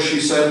gardener, she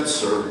said,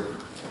 "Sir,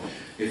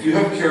 if you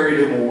have carried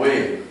him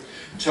away,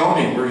 tell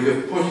me where you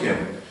have put him,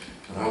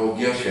 and I will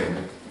get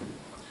him."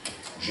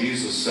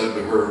 Jesus said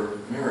to her,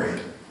 "Mary."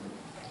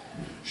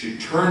 She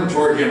turned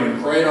toward him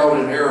and cried out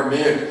in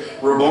Aramaic,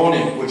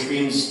 "Rabboni," which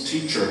means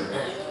teacher.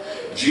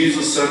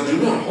 Jesus said, "Do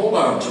not hold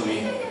on to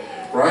me,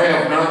 for I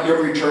have not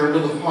yet returned to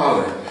the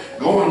Father.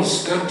 Go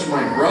instead to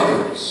my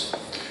brothers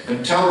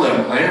and tell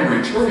them I am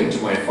returning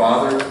to my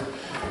Father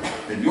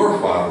and your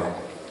Father,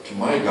 to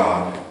my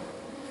God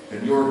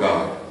and your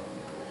God."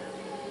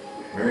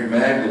 Mary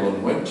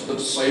Magdalene went to the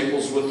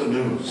disciples with the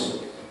news,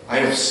 "I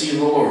have seen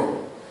the Lord."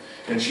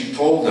 And she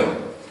told them.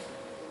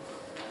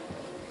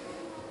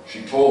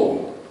 She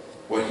told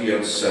what he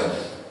had said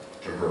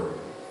to her.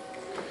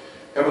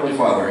 Heavenly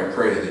Father, I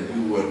pray that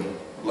you would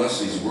bless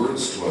these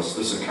words to us,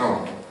 this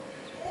account,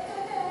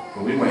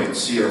 and we might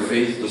see our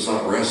faith does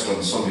not rest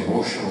on some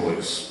emotional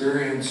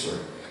experience or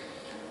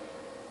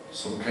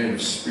some kind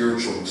of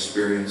spiritual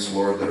experience,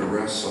 Lord, that it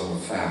rests on the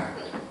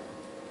fact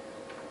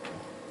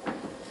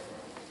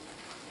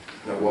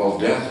that while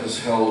death has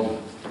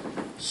held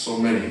so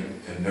many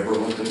and never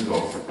let them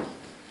go,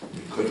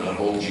 it could not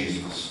hold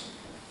Jesus.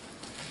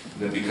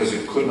 And that because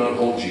it could not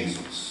hold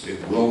Jesus,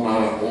 it will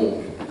not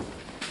hold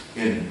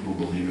any who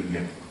believe in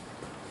him.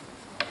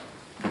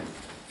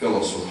 Fill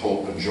us with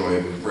hope and joy,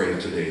 we pray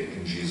today,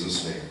 in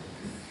Jesus' name.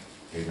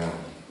 Amen.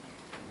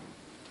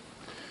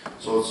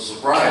 So it's a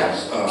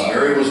surprise.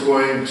 Mary was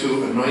going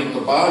to anoint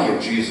the body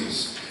of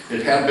Jesus.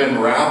 It had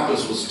been wrapped,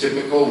 as was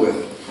typical,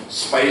 with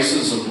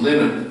spices and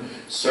linen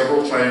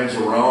several times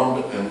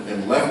around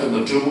and left in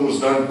the tomb. It was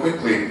done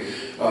quickly.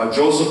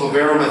 Joseph of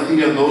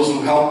Arimathea and those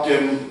who helped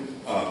him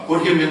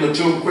put him in the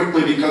tomb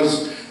quickly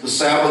because the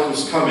Sabbath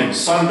was coming.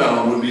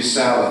 Sundown would be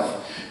Sabbath.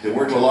 They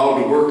weren't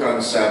allowed to work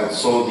on Sabbath,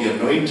 so the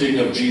anointing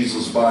of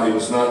Jesus' body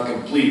was not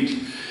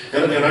complete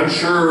And I'm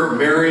sure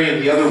Mary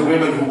and the other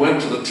women who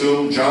went to the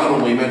tomb, John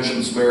only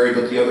mentions Mary,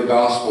 but the other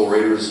gospel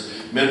writers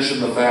mention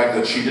the fact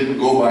that she didn't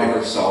go by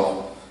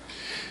herself.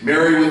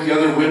 Mary with the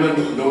other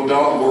women, no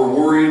doubt, were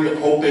worried,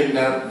 hoping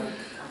that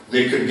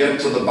they could get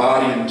to the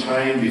body in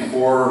time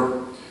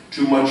before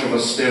too much of a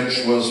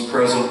stench was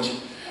present,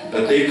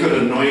 that they could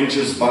anoint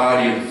his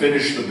body and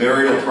finish the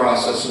burial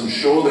process and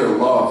show their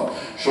love,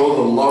 show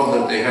the love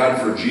that they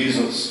had for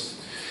Jesus.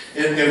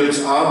 And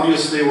it's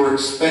obvious they were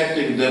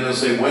expecting then as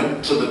they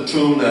went to the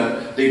tomb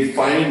that they'd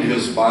find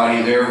his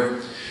body there.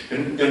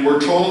 And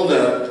we're told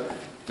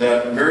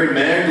that Mary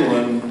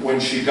Magdalene, when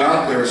she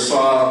got there,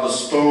 saw the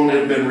stone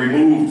had been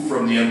removed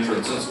from the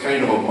entrance. That's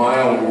kind of a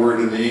mild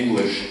word in the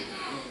English.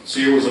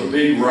 See, it was a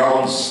big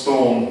round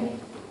stone,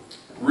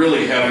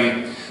 really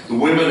heavy. The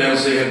women,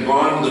 as they had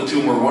gone to the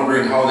tomb, were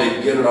wondering how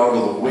they'd get it out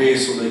of the way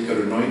so they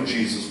could anoint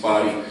Jesus'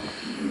 body.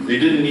 They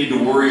didn't need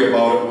to worry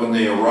about it when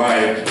they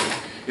arrived.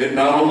 It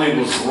not only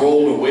was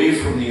rolled away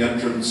from the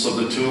entrance of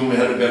the tomb,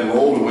 had it been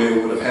rolled away,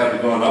 it would have had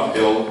to gone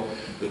uphill.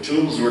 The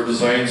tombs were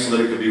designed so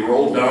that it could be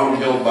rolled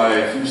downhill by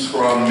a few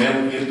strong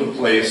men into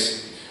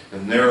place,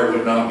 and there it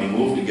would not be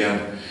moved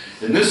again.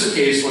 In this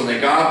case, when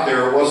they got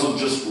there, it wasn't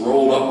just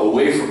rolled up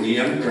away from the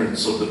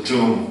entrance of the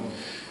tomb.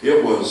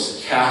 It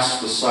was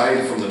cast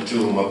aside from the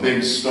tomb, a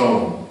big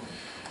stone.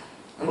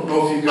 I don't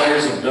know if you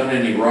guys have done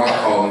any rock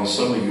hauling.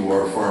 Some of you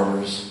are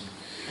farmers.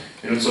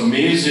 And it's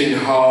amazing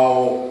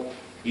how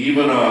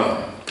even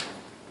a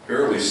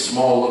fairly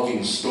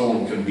small-looking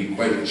stone can be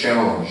quite a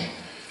challenge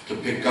to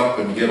pick up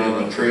and get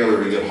on the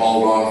trailer to get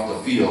hauled off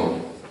the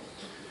field.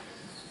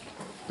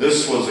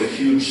 This was a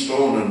huge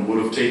stone and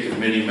would have taken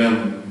many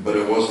men, but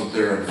it wasn't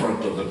there in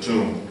front of the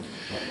tomb.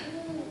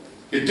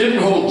 It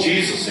didn't hold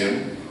Jesus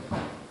in.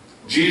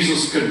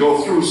 Jesus could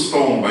go through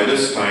stone by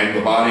this time.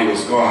 The body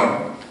was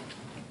gone.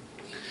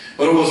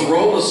 But it was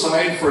rolled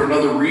aside for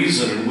another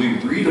reason, and we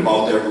read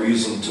about that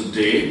reason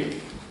today.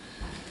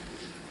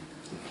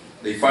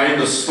 They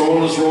find the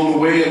stone is rolled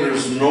away and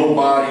there's no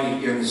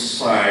body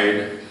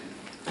inside.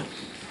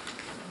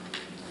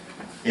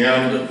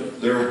 And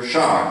they're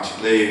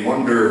shocked. They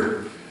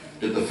wonder,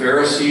 did the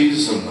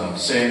Pharisees and the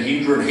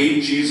Sanhedrin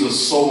hate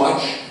Jesus so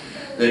much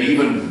that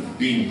even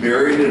being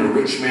buried in a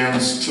rich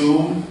man's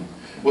tomb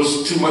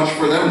was too much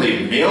for them?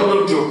 They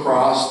nailed him to a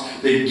cross.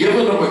 They'd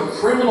given him a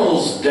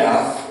criminal's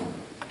death.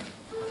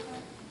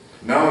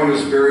 Now he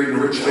was buried in a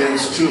rich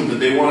man's tomb. Did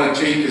they want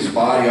to take his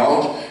body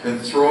out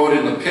and throw it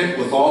in the pit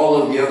with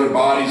all of the other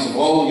bodies of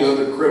all the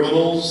other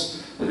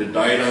criminals that had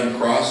died on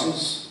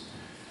crosses?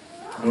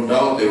 No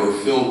doubt they were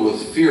filled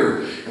with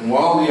fear. And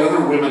while the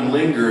other women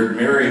lingered,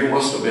 Mary, who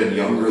must have been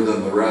younger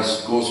than the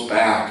rest, goes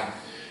back.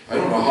 I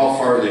don't know how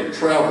far they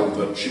traveled,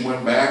 but she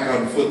went back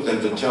on foot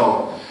then to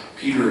tell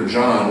Peter and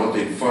John what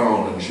they'd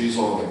found, and she's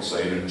all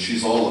excited, and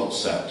she's all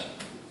upset.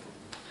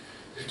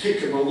 They've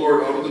taken the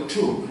Lord out of the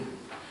tomb.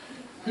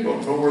 We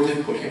don't know where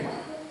they put him.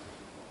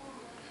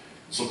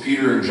 So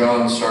Peter and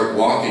John start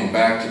walking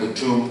back to the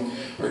tomb.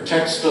 Our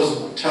text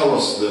doesn't tell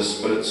us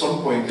this, but at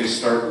some point they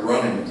start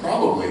running,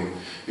 probably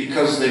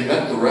because they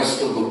met the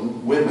rest of the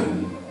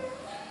women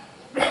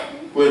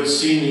who had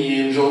seen the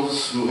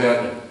angels, who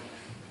had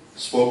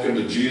spoken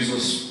to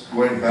Jesus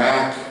going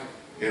back,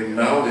 and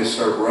now they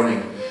start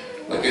running.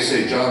 Like I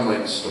say, John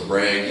likes to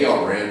brag. He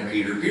outran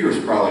Peter.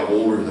 Peter's probably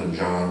older than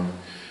John.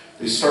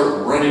 They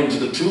start running to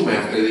the tomb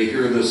after they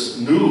hear this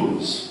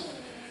news.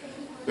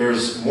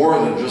 There's more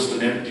than just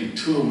an empty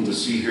tomb to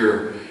see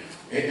here.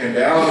 And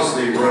as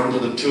they run to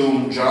the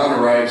tomb, John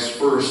arrives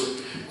first.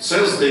 It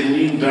says they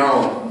leaned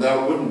down.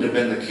 That wouldn't have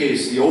been the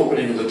case. The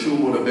opening of the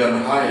tomb would have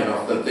been high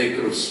enough that they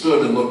could have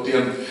stood and looked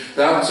in.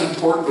 That's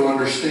important to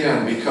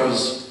understand,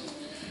 because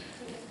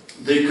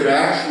they could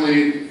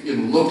actually,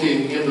 in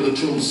looking into the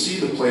tomb, see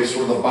the place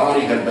where the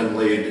body had been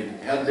laid.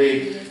 Had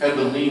they had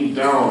to lean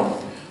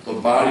down, the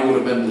body would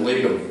have been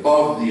laid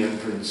above the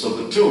entrance of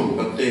the tomb.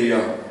 But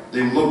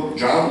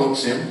John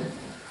looks in,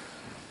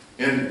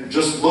 and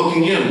just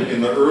looking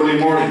in the early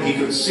morning, he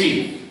could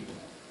see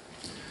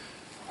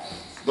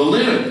the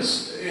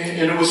linens.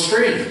 And it was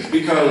strange,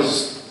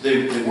 because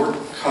they weren't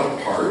cut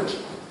apart.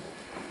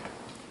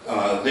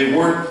 They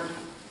weren't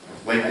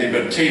like they'd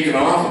been taken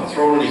off and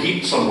thrown in a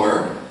heap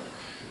somewhere.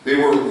 They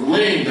were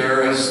laying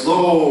there as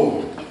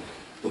though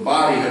the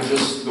body had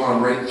just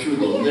gone right through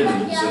the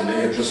linens, and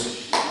they had just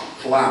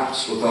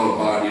collapsed without a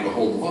body to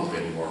hold them up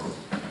anymore.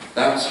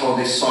 That's how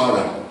they saw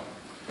them.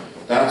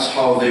 That's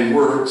how they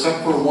were,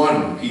 except for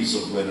one piece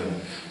of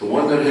linen. The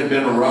one that had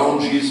been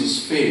around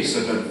Jesus' face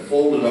had been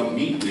folded up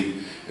neatly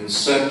and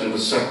set in a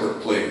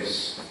separate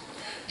place.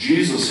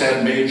 Jesus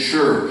had made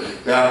sure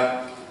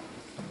that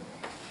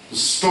the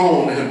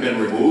stone had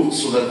been removed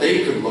so that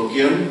they could look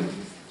in.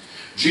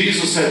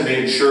 Jesus had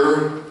made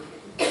sure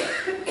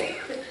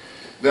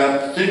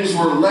that things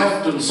were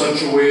left in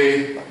such a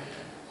way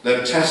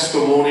that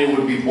testimony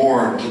would be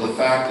borne to the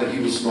fact that he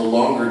was no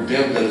longer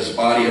dead, that his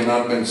body had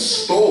not been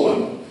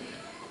stolen.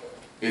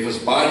 If his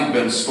body had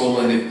been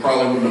stolen, they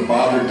probably wouldn't have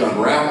bothered to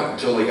unwrap it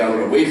until they got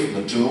it away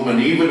from the tomb. And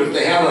even if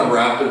they had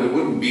unwrapped it, it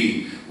wouldn't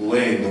be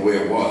laying the way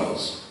it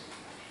was.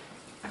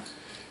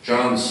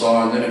 John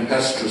saw, and then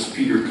impetuous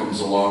Peter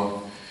comes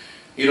along.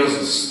 He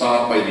doesn't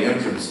stop by the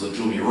entrance of the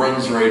tomb. He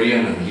runs right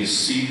in and he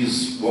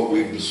sees what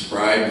we've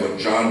described, what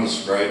John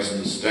describes in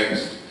this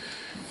text.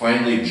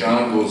 Finally,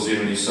 John goes in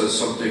and he says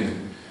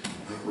something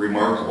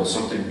remarkable,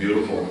 something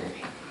beautiful.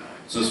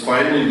 It says,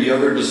 finally, the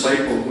other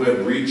disciple who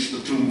had reached the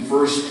tomb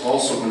first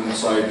also went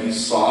inside. He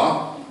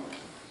saw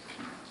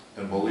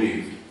and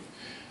believed.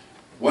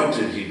 What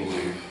did he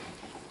believe?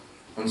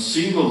 On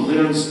seeing the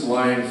linens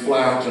lying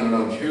flat and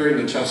on hearing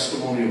the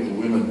testimony of the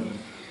women,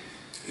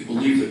 he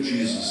believed that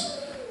Jesus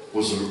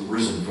was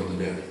risen from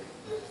the dead.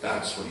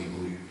 That's what he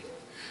believed.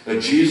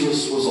 That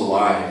Jesus was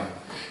alive.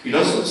 He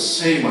doesn't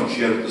say much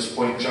yet at this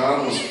point.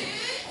 John was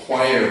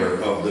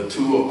quieter of the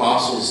two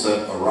apostles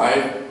that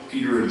arrived,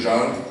 Peter and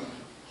John.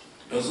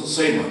 Doesn't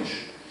say much.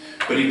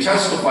 But he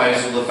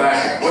testifies to the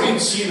fact that what he'd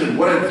seen and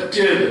what it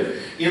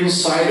did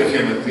inside of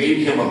him, it made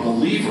him a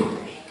believer.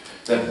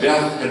 That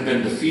death had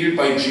been defeated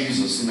by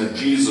Jesus and that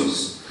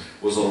Jesus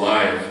was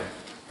alive.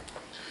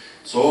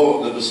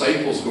 So the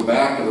disciples go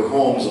back to their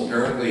homes.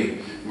 Apparently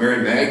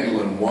Mary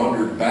Magdalene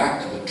wandered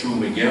back to the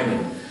tomb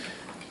again.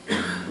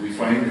 And we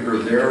find her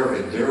there,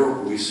 and there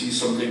we see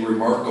something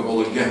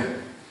remarkable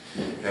again.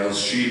 As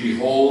she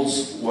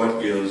beholds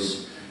what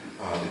is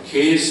the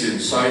case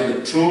inside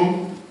the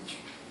tomb,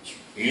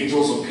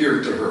 angels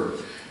appear to her.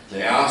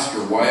 They ask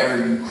her, why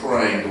are you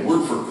crying? The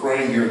word for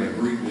crying here in the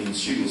Greek means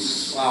she was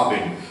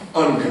sobbing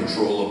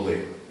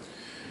uncontrollably.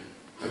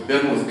 I've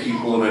been with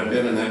people and I've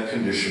been in that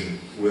condition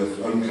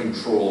with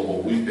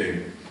uncontrollable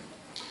weeping.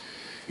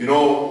 You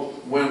know,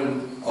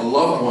 when a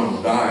loved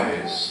one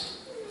dies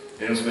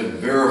and it's been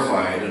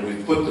verified and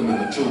we've put them in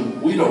the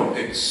tomb, we don't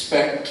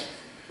expect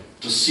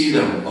to see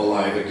them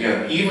alive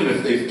again, even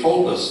if they've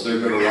told us they're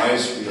going to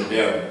rise from the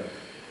dead.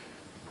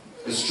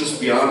 It's just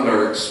beyond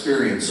our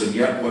experience, and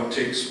yet what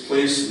takes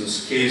place in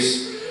this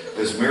case,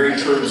 as Mary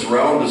turns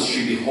around, as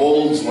she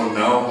beholds one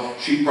now,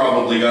 she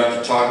probably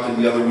got to talk to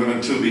the other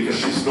women too, because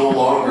she's no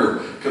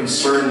longer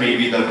concerned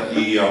maybe that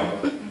the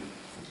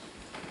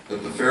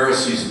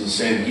Pharisees and the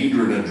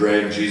Sanhedrin had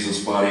dragged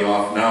Jesus' body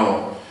off.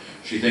 Now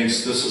she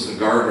thinks this is the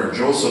gardener.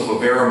 Joseph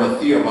of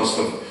Arimathea must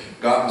have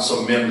gotten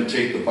some men to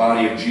take the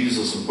body of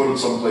Jesus and put it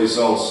someplace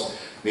else,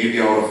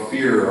 maybe out of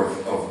fear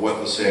of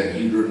what the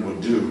Sanhedrin would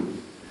do.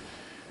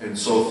 And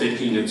so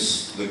thinking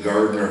it's the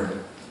gardener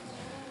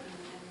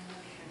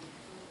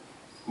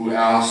who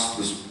asked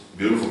this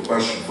beautiful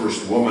question.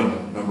 First,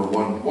 woman, number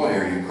one, why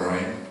are you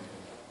crying?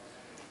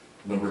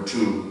 Number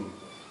two,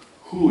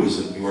 who is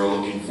it you are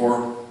looking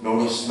for?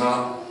 Notice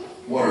not,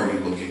 what are you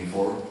looking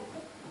for?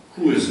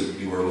 Who is it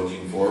you are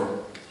looking for?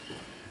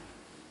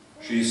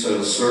 She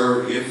says,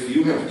 sir, if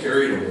you have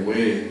carried him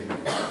away,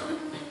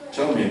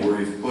 tell me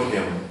where you've put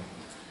him,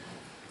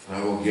 and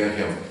I will get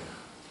him.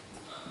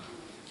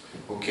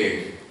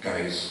 Okay,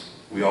 guys,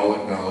 we all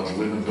acknowledge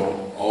women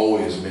don't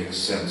always make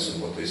sense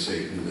in what they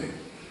say, do they?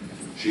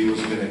 She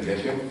was going to get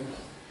him?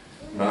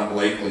 Not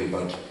likely,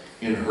 but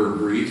in her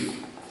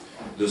grief,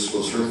 this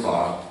was her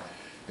thought,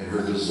 and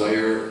her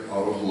desire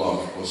out of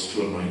love was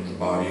to anoint the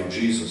body of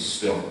Jesus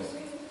still.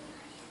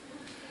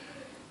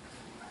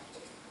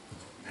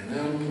 And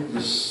then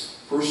this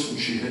person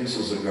she thinks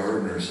is a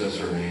gardener says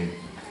her name.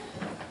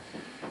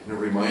 And it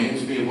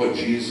reminds me of what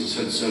Jesus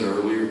had said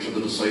earlier to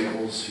the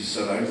disciples. He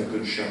said, I'm the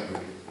good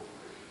shepherd.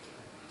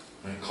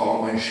 I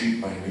call my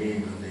sheep by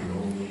name, and they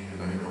know me,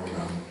 and I know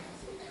them.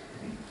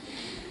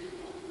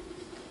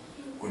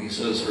 When he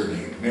says her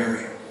name,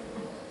 Mary,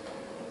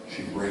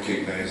 she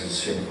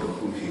recognizes him for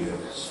who he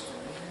is.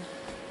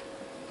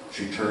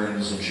 She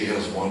turns and she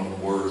has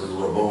one word,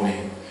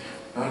 Rabboni,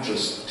 not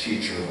just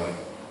teacher,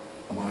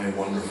 but my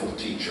wonderful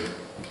teacher.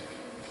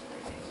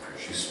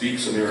 She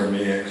speaks in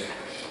Aramaic.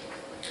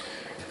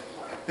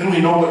 And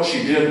we know what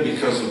she did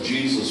because of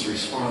Jesus'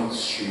 response.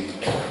 She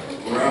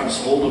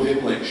grabs hold of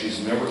him like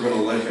she's never going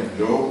to let him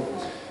go.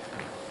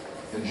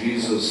 And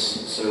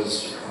Jesus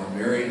says,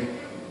 Mary,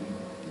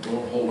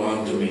 don't hold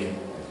on to me.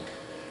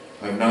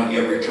 I've not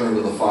yet returned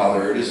to the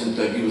Father. It isn't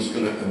that he was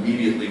going to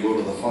immediately go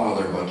to the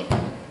Father, but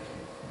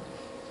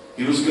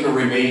he was going to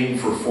remain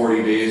for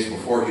 40 days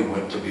before he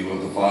went to be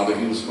with the Father.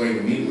 He was going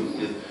to meet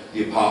with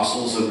the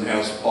apostles, and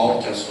as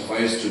Paul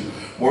testifies, to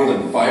more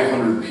than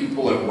 500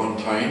 people at one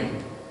time.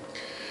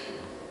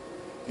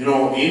 You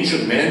know,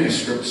 ancient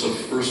manuscripts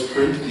of 1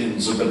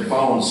 Corinthians have been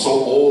found so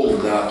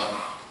old that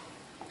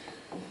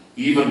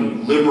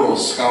even liberal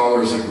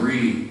scholars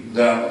agree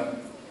that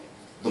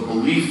the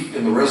belief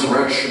in the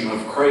resurrection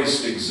of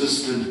Christ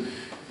existed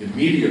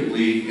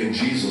immediately in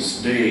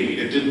Jesus' day.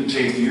 It didn't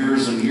take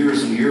years and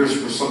years and years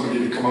for somebody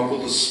to come up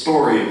with a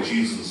story of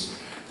Jesus'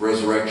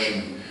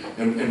 resurrection.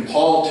 And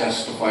Paul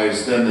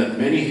testifies then that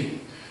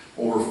many,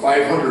 over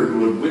 500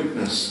 who had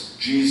witnessed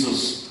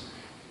Jesus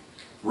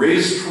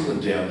raised from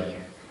the dead,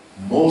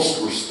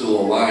 most were still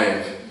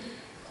alive.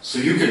 So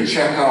you can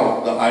check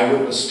out the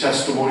eyewitness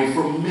testimony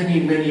from many,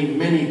 many,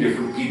 many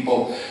different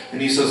people.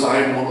 And he says, I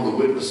am one of the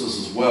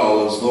witnesses as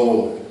well, as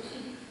though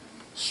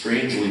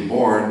strangely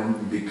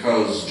born,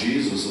 because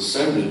Jesus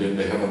ascended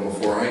into heaven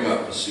before I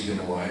got to see him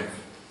alive.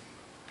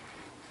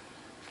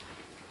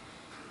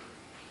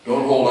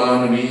 Don't hold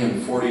on to me.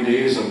 In 40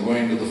 days I'm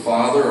going to the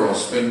Father, or I'll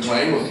spend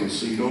time with you,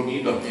 so you don't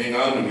need to hang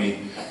on to me.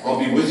 I'll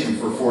be with you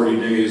for 40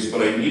 days,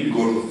 but I need to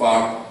go to the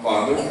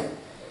Father.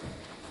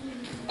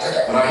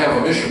 But I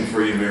have a mission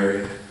for you,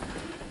 Mary.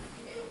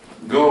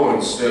 Go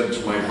instead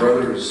to my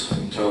brothers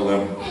and tell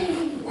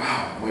them,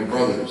 wow, my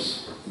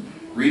brothers,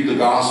 read the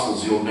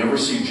Gospels. You'll never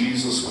see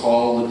Jesus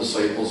call the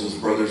disciples his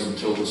brothers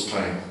until this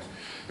time.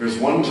 There's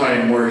one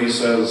time where he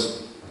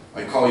says,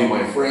 I call you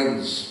my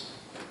friends.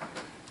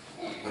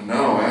 But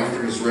now,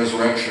 after his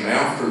resurrection,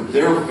 after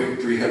their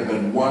victory had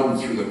been won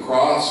through the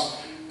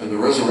cross and the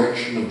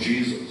resurrection of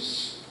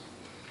Jesus,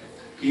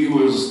 he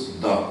was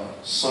the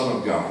Son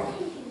of God,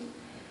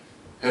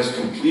 has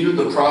completed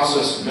the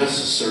process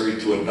necessary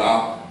to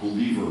adopt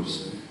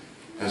believers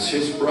as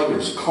his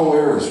brothers,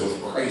 co-heirs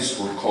with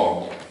Christ, were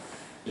called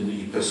in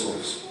the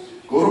epistles.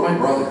 Go to my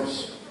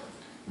brothers,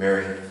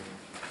 Mary.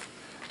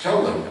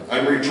 Tell them,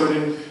 I'm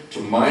returning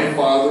to my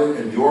Father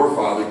and your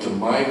Father, to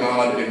my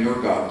God and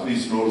your God.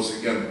 Please notice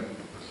again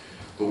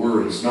the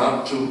words,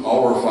 not to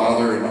our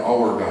Father and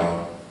our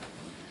God.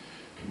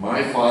 To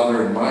my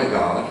Father and my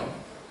God.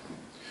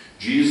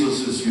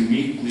 Jesus is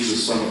uniquely the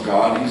Son of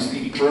God. He's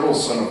the eternal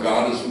Son of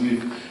God, as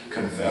we've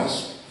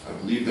confessed. I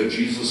believe that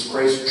Jesus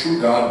Christ,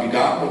 true God,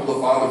 begotten of the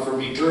Father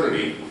from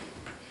eternity.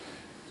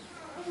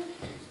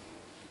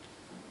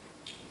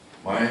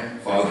 My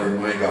Father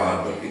and my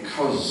God, but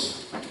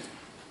because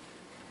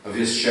of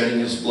his shedding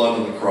his blood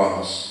on the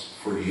cross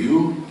for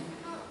you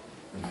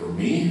and for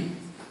me and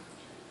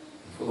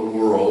for the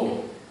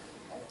world,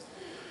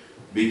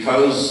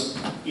 because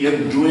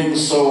in doing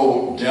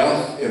so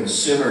death and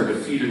sin are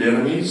defeated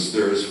enemies,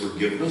 there is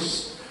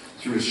forgiveness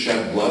through his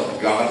shed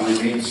blood. God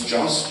remains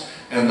just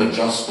and the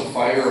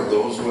justifier of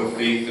those who have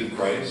faith in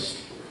Christ.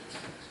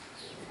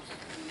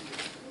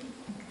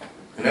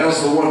 And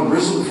as the one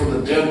risen from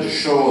the dead, to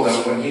show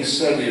that when he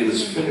said it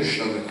is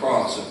finished on the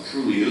cross, it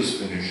truly is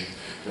finished,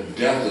 that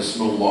death is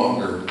no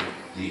longer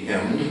the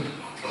end.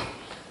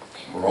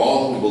 For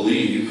all who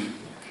believe,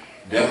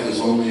 death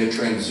is only a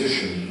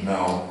transition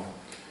now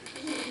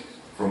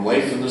from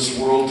life in this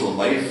world to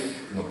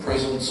life in the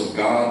presence of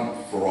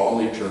God for all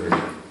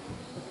eternity.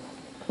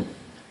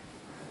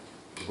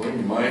 Going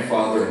to my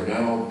Father, and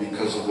now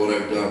because of what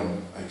I've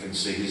done, I can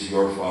say he's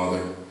your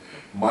Father.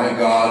 My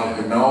God,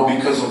 and now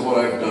because of what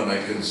I've done,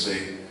 I can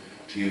say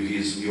to you,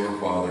 he's your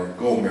Father.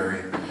 Go,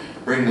 Mary,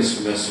 bring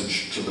this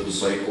message to the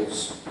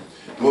disciples.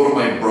 Go to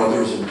my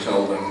brothers and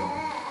tell them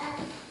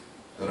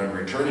that I'm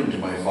returning to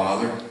my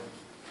Father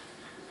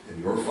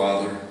and your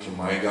Father, to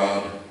my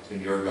God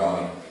and your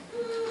God.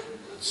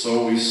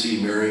 So we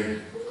see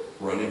Mary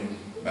running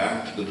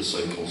back to the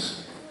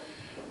disciples,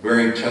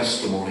 bearing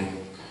testimony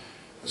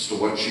as to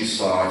what she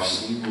saw. I've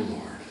seen the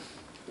Lord.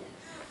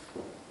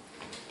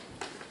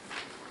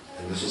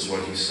 And this is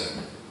what he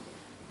said.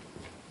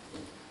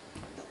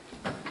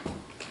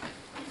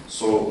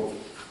 So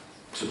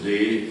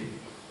today,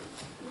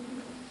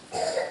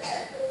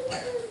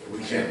 we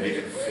can't make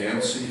it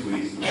fancy.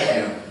 We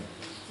can't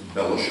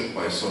embellish it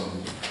by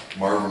some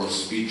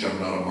marvelous speech. I'm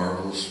not a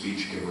marvelous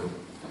speech giver.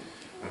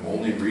 I'm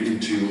only reading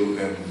to you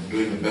and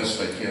doing the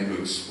best I can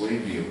to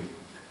explain to you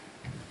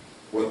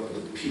what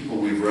the people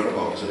we've read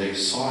about today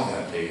saw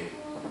that day.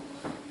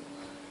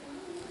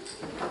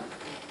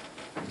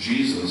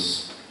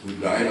 Jesus, who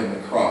died on the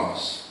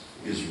cross,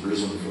 is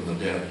risen from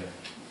the dead.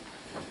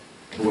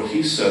 And what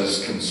he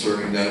says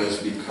concerning that is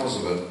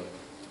because of it,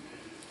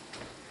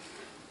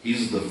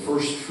 he's the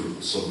first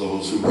fruits of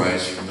those who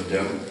rise from the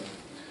dead.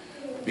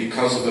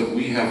 Because of it,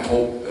 we have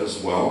hope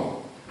as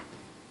well.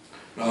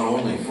 Not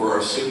only for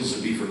our sins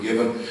to be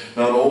forgiven,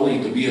 not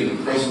only to be in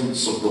the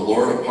presence of the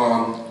Lord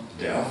upon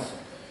death,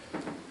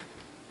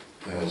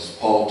 as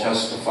Paul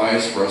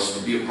testifies, for us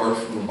to be apart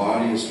from the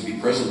body is to be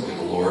present with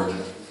the Lord.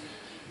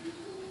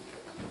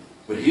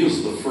 But he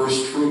is the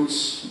first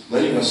fruits,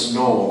 letting us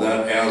know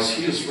that as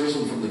he is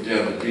risen from the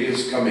dead, a day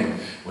is coming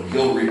when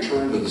he'll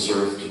return to this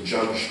earth to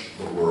judge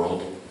the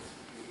world.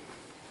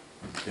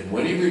 And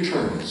when he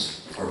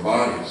returns, our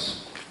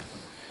bodies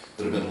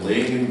that have been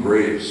laying in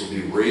graves will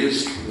be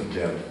raised from the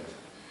dead.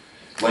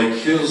 Like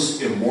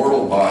his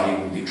immortal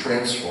body will be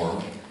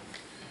transformed,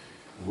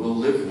 and we'll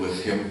live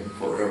with him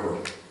forever.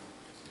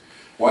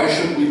 Why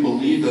should we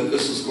believe that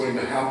this is going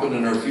to happen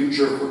in our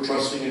future if we're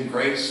trusting in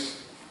Christ?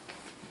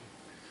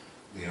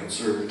 The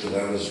answer to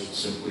that is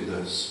simply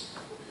this,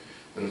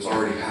 that it's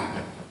already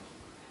happened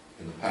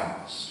in the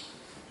past.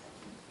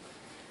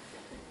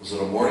 Was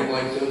it a morning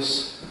like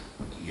this?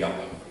 Yup.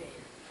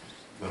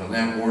 But on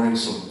that morning,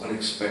 some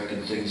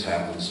unexpected things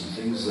happened, some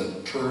things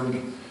that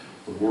turned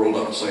the world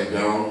upside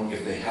down.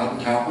 If they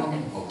hadn't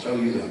happened, I'll tell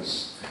you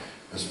this,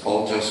 as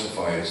Paul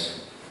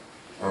testifies,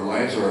 our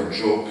lives are a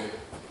joke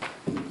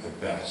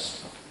at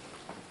best.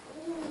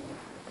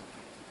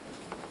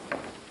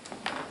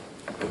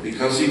 But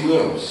because he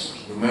lives,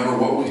 no matter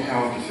what we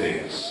have to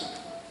face,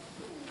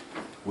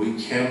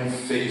 we can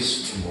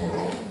face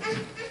tomorrow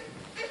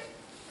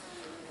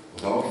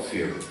without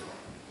fear,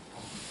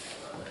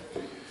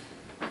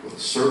 with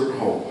certain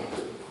hope,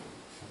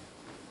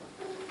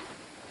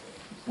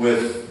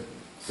 with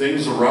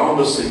things around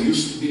us that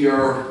used to be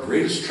our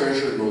greatest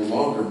treasure no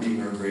longer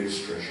being our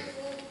greatest treasure.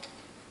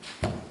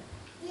 But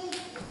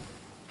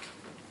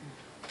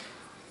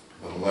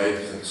a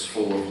life that's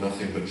full of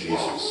nothing but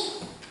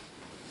Jesus,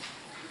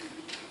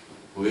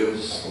 who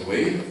is the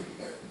way,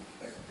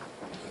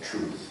 the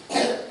truth,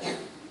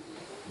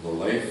 the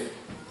life,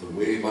 the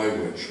way by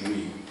which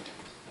we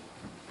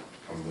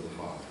come to the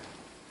Father.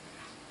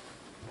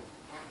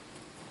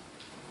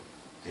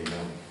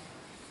 Amen.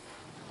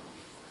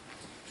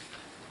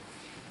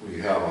 We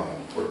have a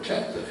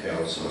quartet that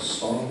has a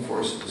song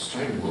for us at this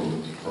time, Road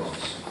at the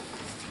Cross.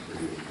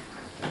 For you.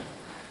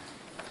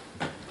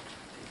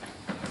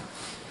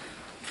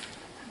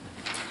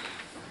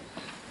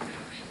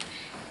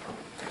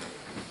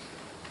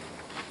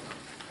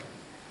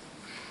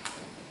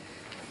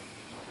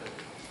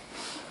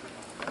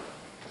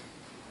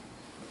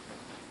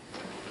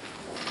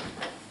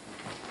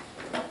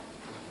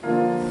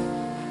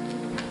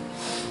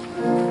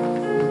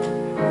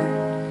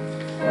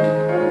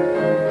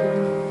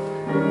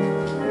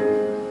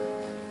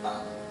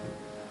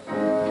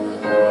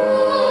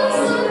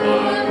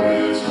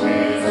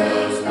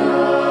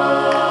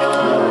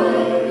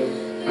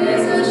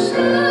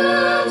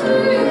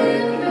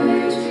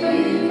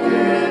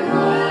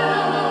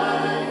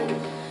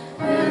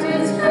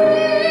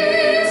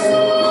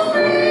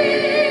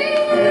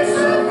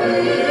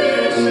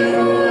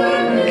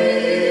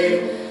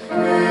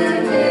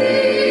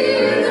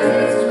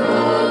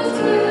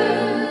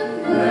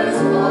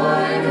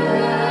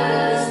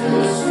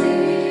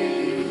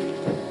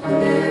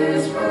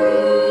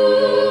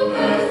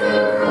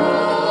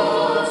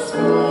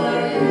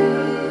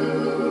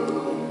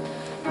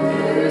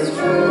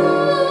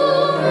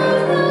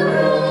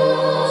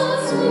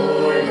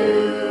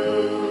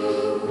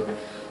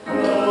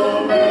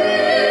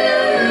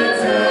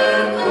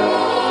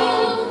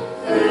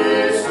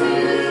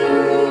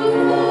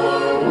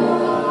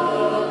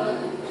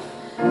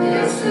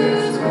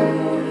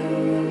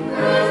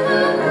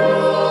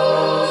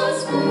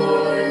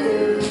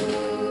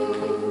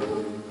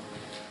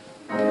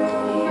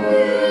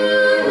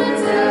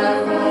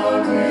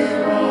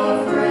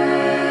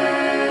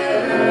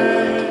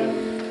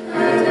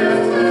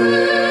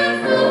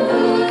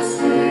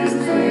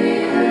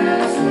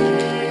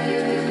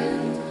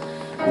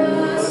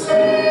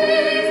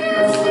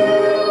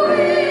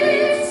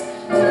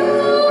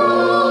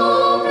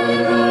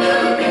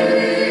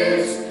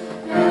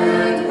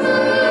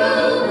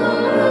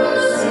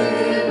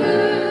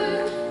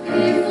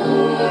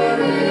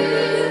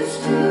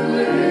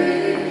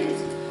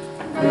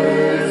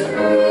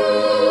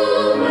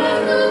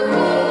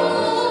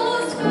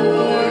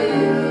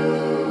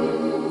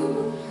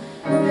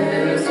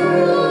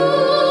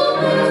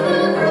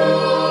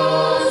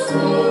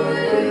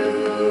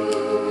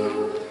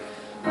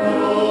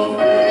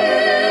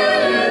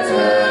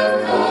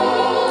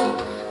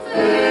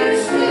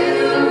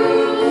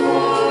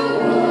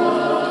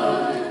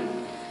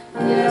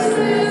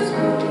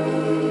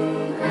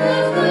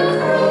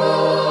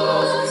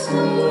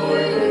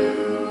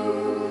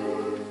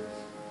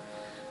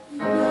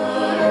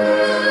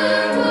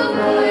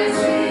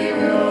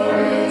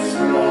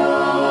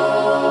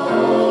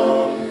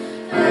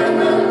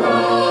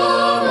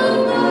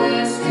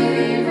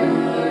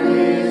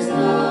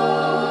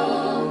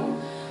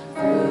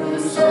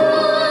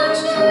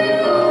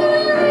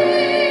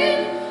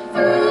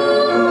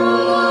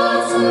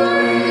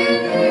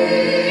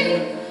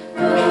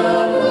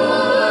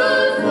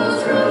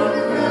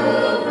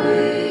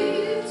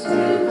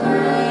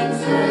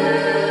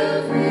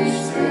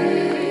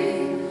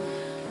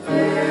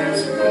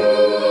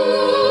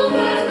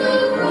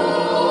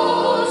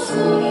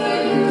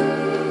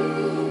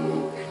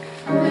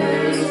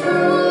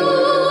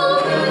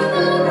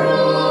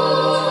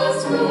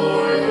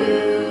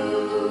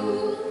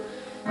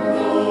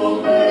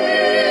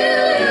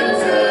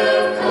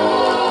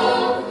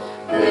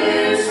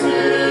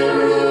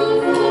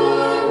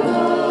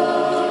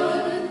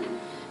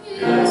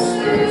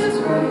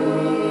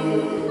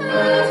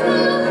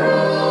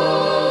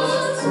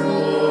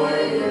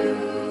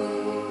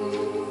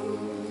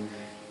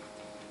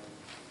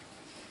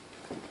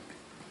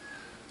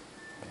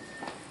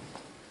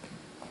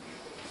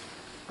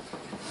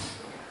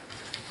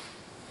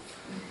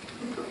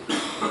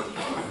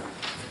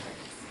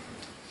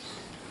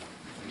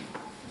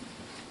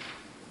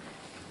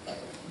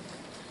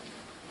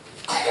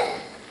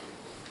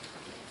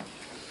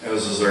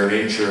 As is our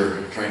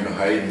nature, trying to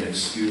hide and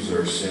excuse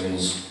our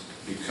sins,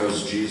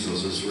 because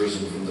Jesus is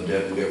risen from the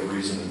dead, we have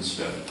reason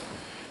instead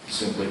to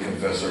simply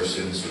confess our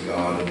sins to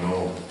God and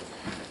know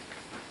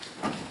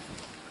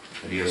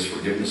that He has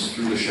forgiveness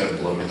through the shed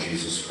blood of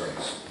Jesus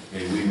Christ.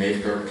 May we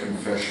make our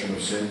confession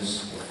of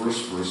sins, the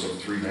first verse of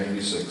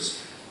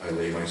 396, I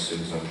lay my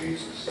sins on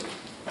Jesus.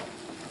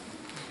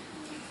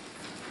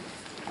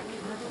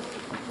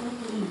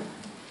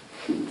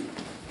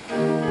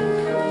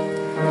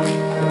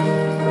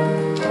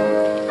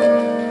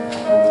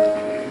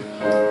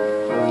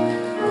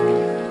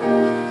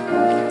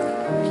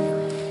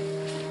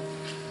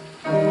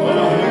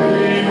 Amen.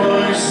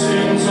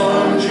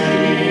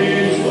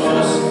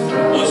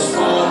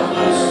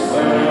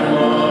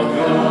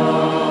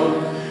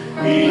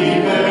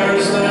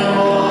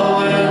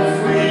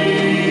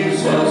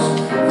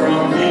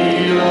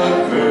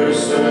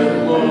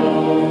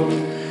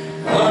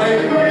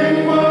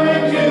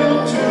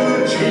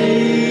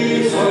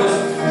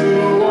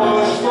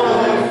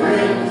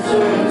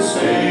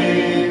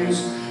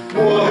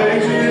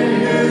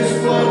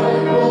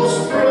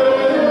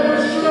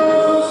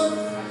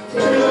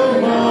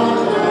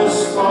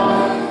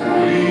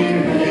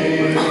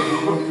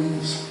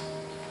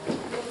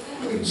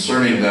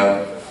 concerning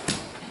that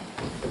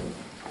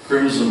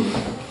crimson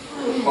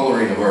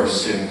coloring of our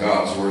sin,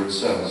 God's word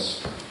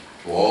says,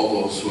 to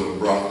all those who have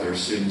brought their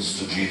sins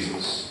to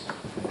Jesus,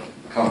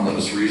 come, let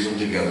us reason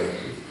together.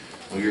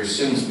 Though your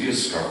sins be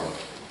as scarlet,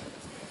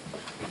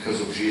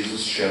 because of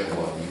Jesus' shed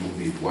blood, you will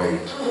be white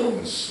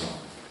as snow.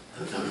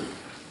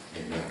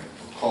 Amen.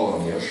 I'll call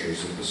on the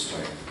ushers at this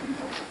time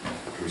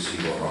to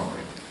receive our offering.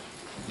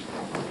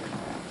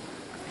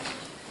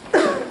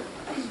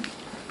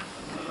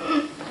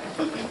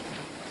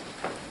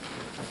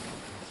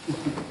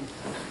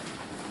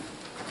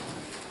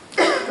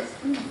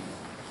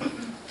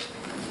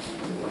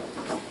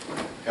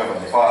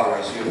 Heavenly Father,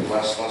 as you have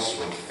blessed us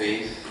with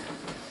faith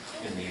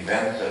in the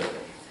event that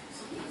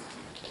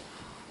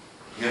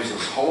gives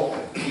us hope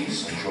and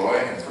peace and joy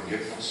and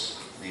forgiveness,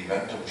 the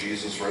event of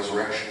Jesus'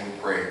 resurrection, we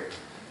pray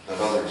that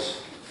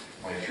others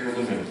might hear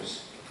the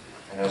news.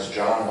 And as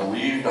John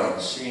believed on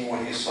seeing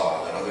what he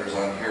saw, that others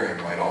on hearing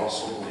might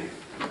also believe.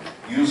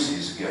 Use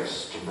these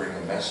gifts to bring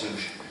the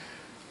message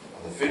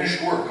of the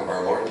finished work of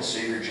our Lord and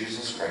Savior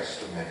Jesus Christ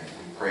to many.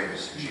 We pray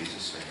this in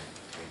Jesus' name.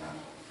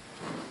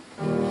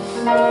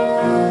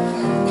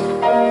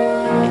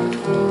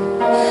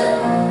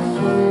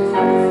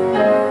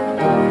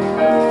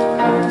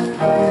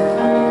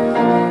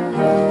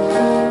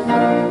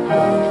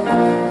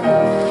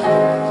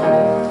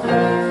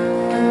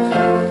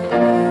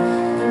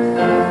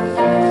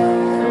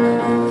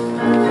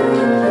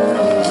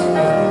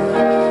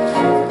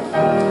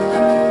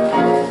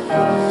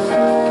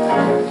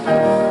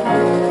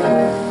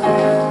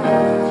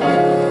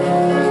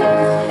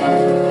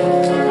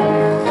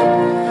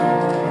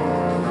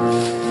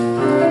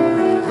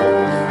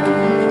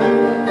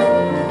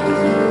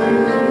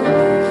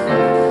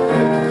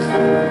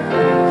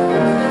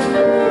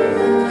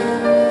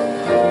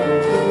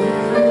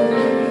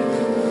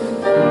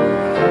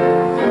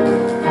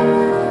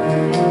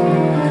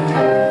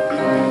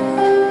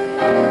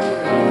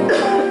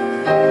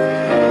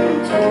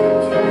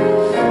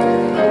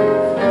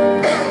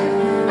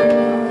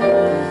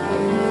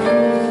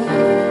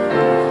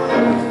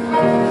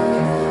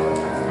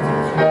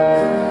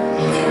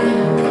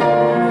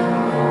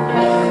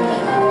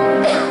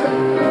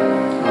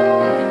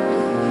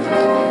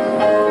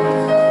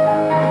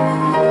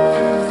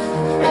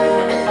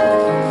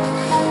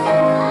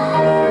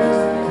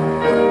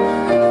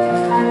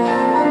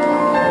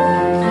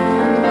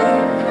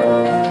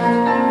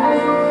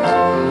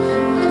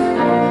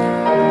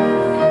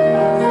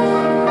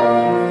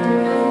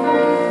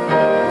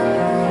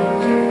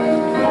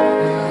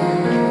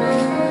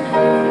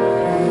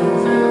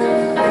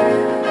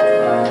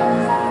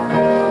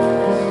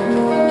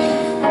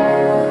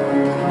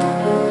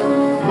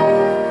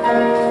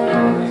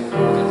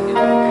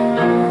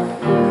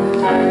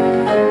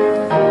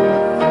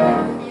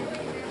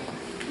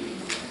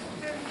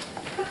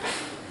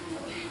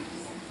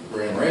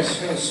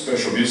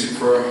 Special music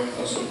for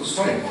us at this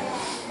time.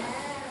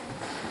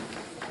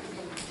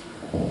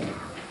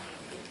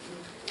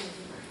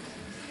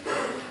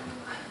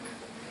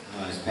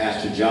 As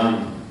Pastor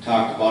John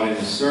talked about in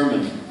his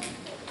sermon,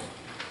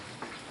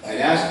 I'd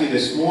ask you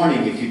this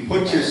morning if you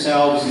put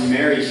yourselves in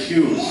Mary's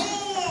shoes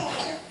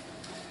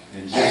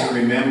and just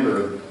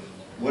remember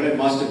what it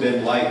must have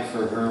been like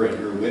for her and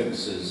her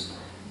witnesses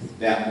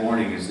that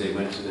morning as they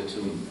went to the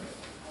tomb.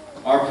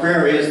 Our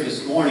prayer is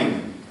this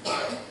morning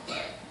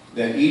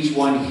that each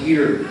one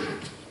here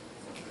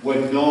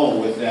would know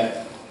what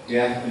that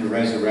death and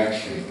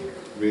resurrection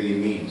really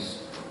means.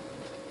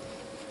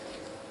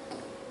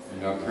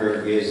 And our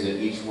prayer is that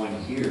each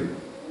one here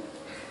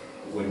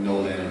would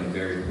know that in a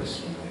very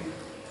personal way.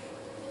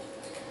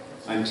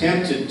 I'm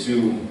tempted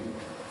to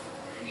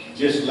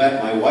just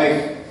let my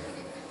wife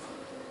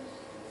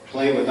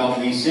play without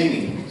me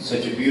singing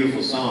such a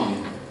beautiful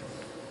song,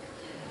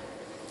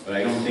 but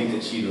I don't think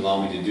that she'd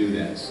allow me to do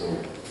that, so...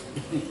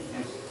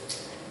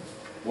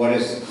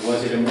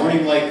 Was it a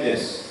morning like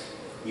this?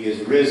 He is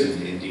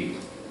risen indeed.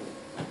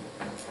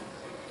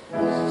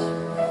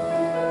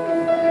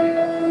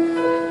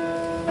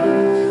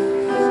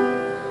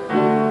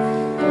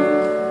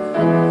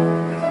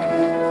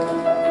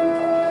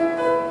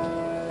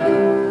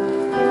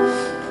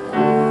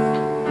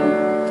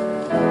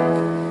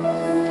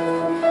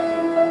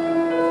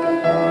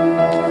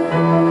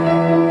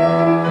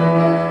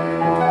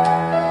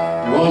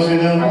 Was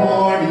it a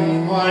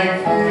morning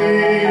like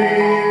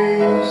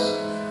this,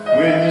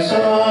 when the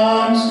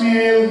sun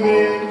still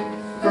hid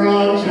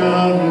from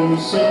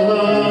Jerusalem,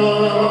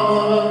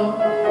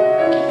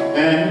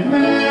 and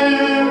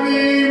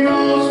Mary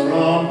rose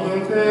from her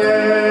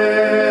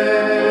bed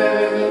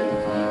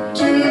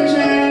to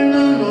tend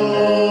the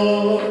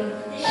Lord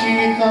she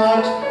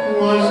thought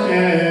was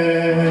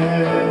dead?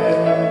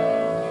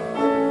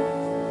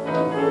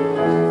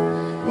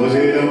 Was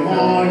it a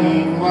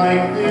morning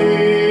like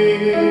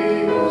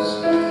this,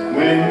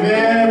 when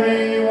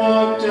Mary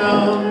walked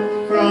down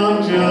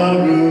from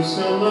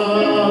Jerusalem,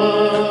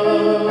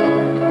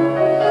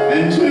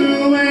 and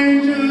two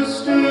angels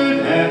stood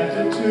at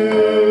the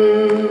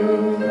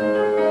tomb,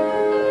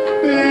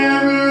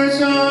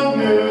 bearers of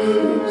news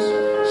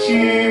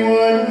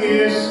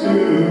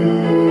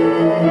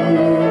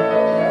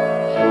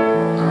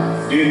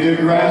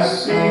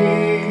grass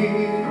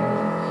sing?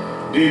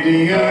 Did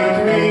the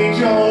earth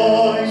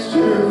rejoice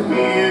to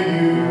hear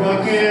you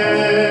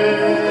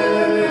again?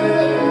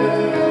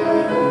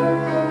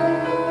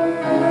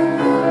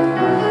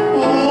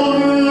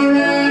 Over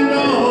and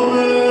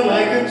over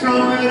like a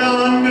trumpet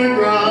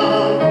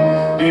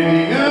underground, did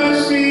the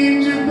earth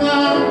seem to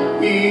bow?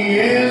 He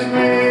is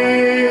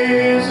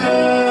risen.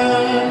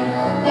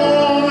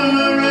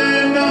 Over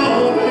and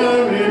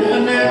over in a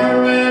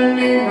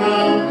never-ending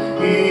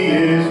round, He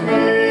is risen.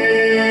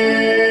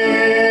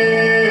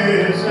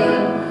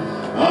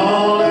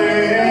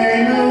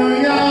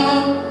 Alleluia,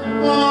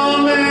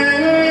 alleluia.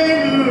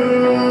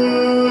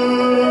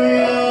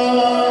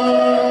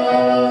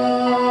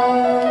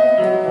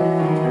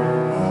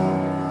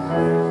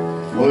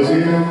 Was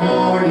it a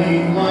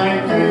morning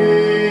like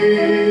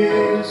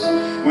this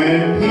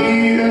when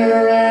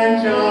Peter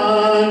and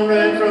John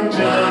read from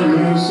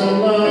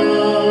Jerusalem?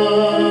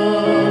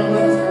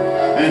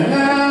 And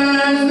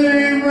as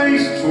they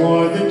raced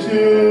toward the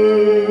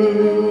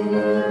tomb,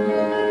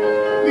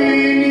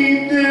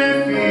 beneath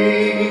their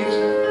feet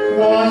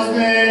was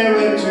there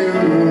a tomb?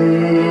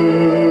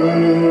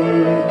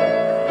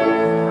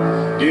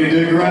 Did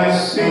the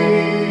grass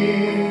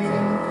sing?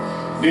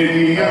 Did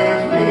the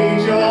earth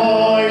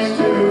rejoice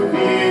to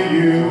hear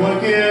you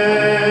again?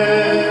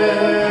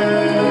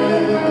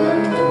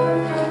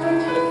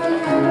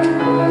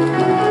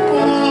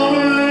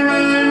 Over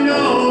and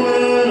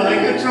over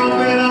like a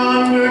trumpet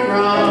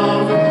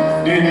underground,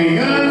 did the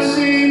earth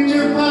seem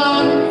to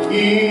bow?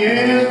 He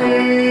is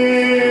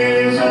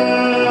risen.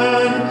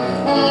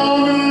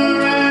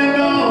 Over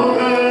and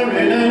over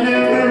in a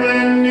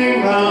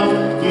never-ending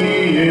round,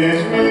 He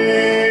is risen.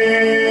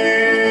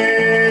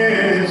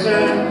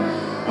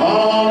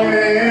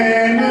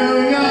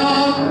 Alleluia,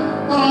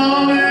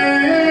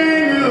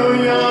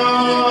 alleluia.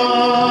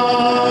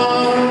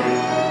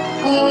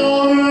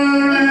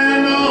 Over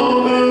and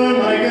over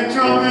like a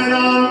trumpet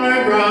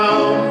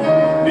underground,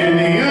 did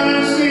the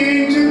earth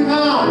seem to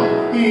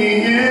pound? He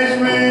is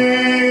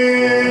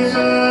risen.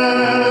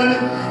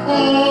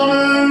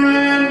 Over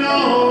and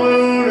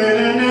over in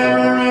a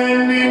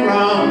never-ending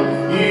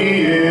round,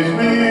 He is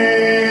risen.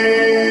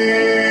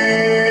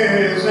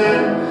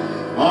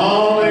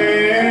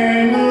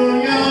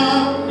 Alleluia,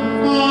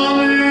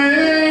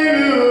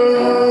 alleluia.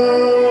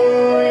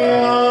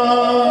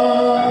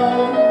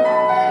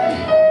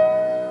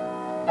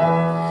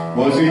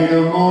 Was it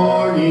a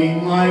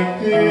morning like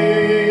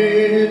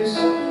this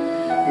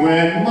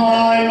when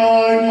my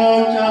Lord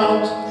looked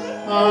out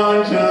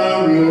on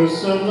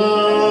Jerusalem?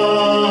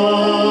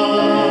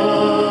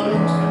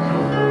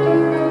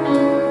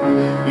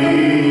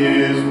 He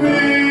is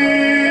risen.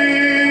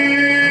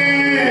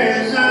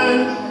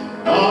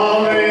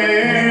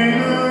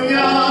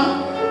 Alleluia,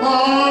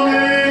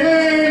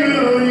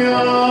 alleluia.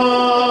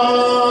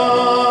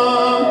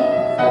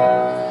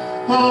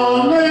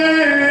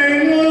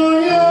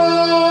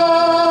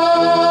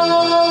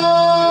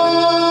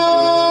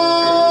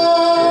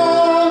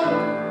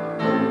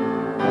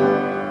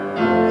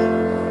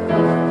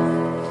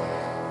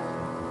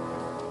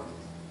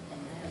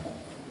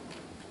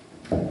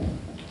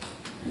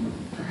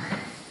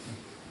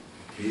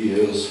 He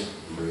is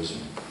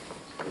risen.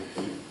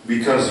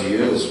 Because He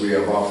is, we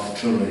have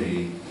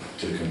opportunity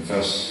to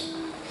confess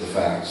the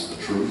facts,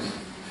 the truth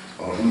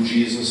about who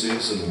Jesus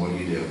is and what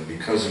He did.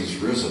 Because He's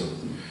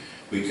risen,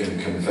 we can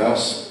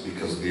confess,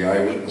 because of the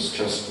eyewitness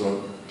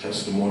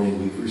testimony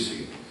we've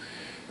received,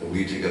 that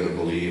we together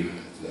believe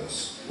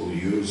this. We'll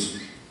use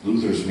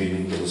Luther's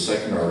meaning to the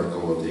second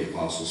article of the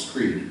Apostles'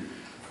 Creed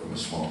from a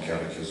small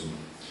catechism.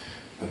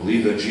 I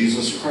believe that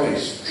Jesus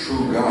Christ,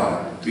 true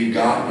God,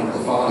 begotten of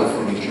the Father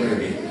from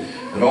eternity,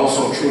 and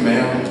also true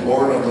man,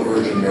 born of the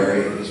Virgin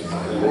Mary, is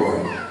my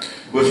Lord,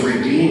 who has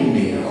redeemed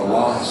me, a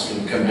lost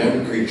and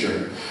condemned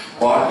creature,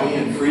 bought me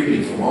and freed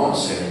me from all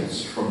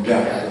sins, from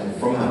death, and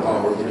from the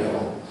power of the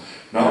devil,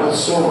 not with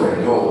silver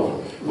and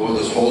gold, but with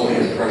His holy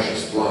and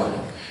precious blood,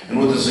 and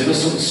with His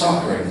innocent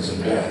sufferings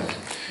and death,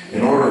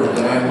 in order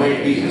that I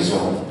might be His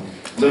own,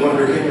 live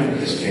under Him in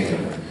His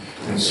kingdom,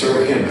 and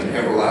serve Him in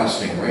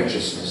everlasting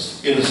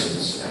righteousness,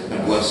 innocence,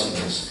 and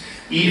blessedness,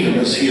 even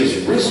as He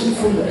is risen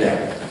from the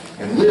dead,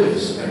 and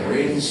lives and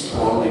reigns to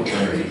all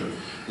eternity.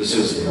 This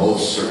is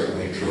most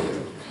certainly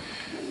true.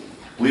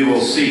 We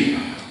will see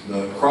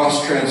the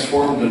cross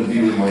transformed and be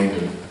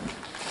reminded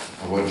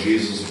of what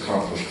Jesus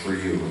accomplished for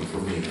you and for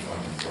me on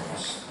the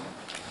cross.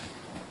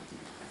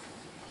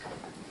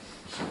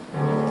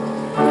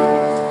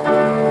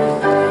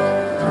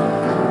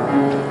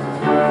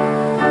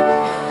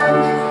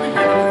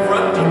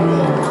 Front and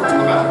we'll work to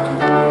the back.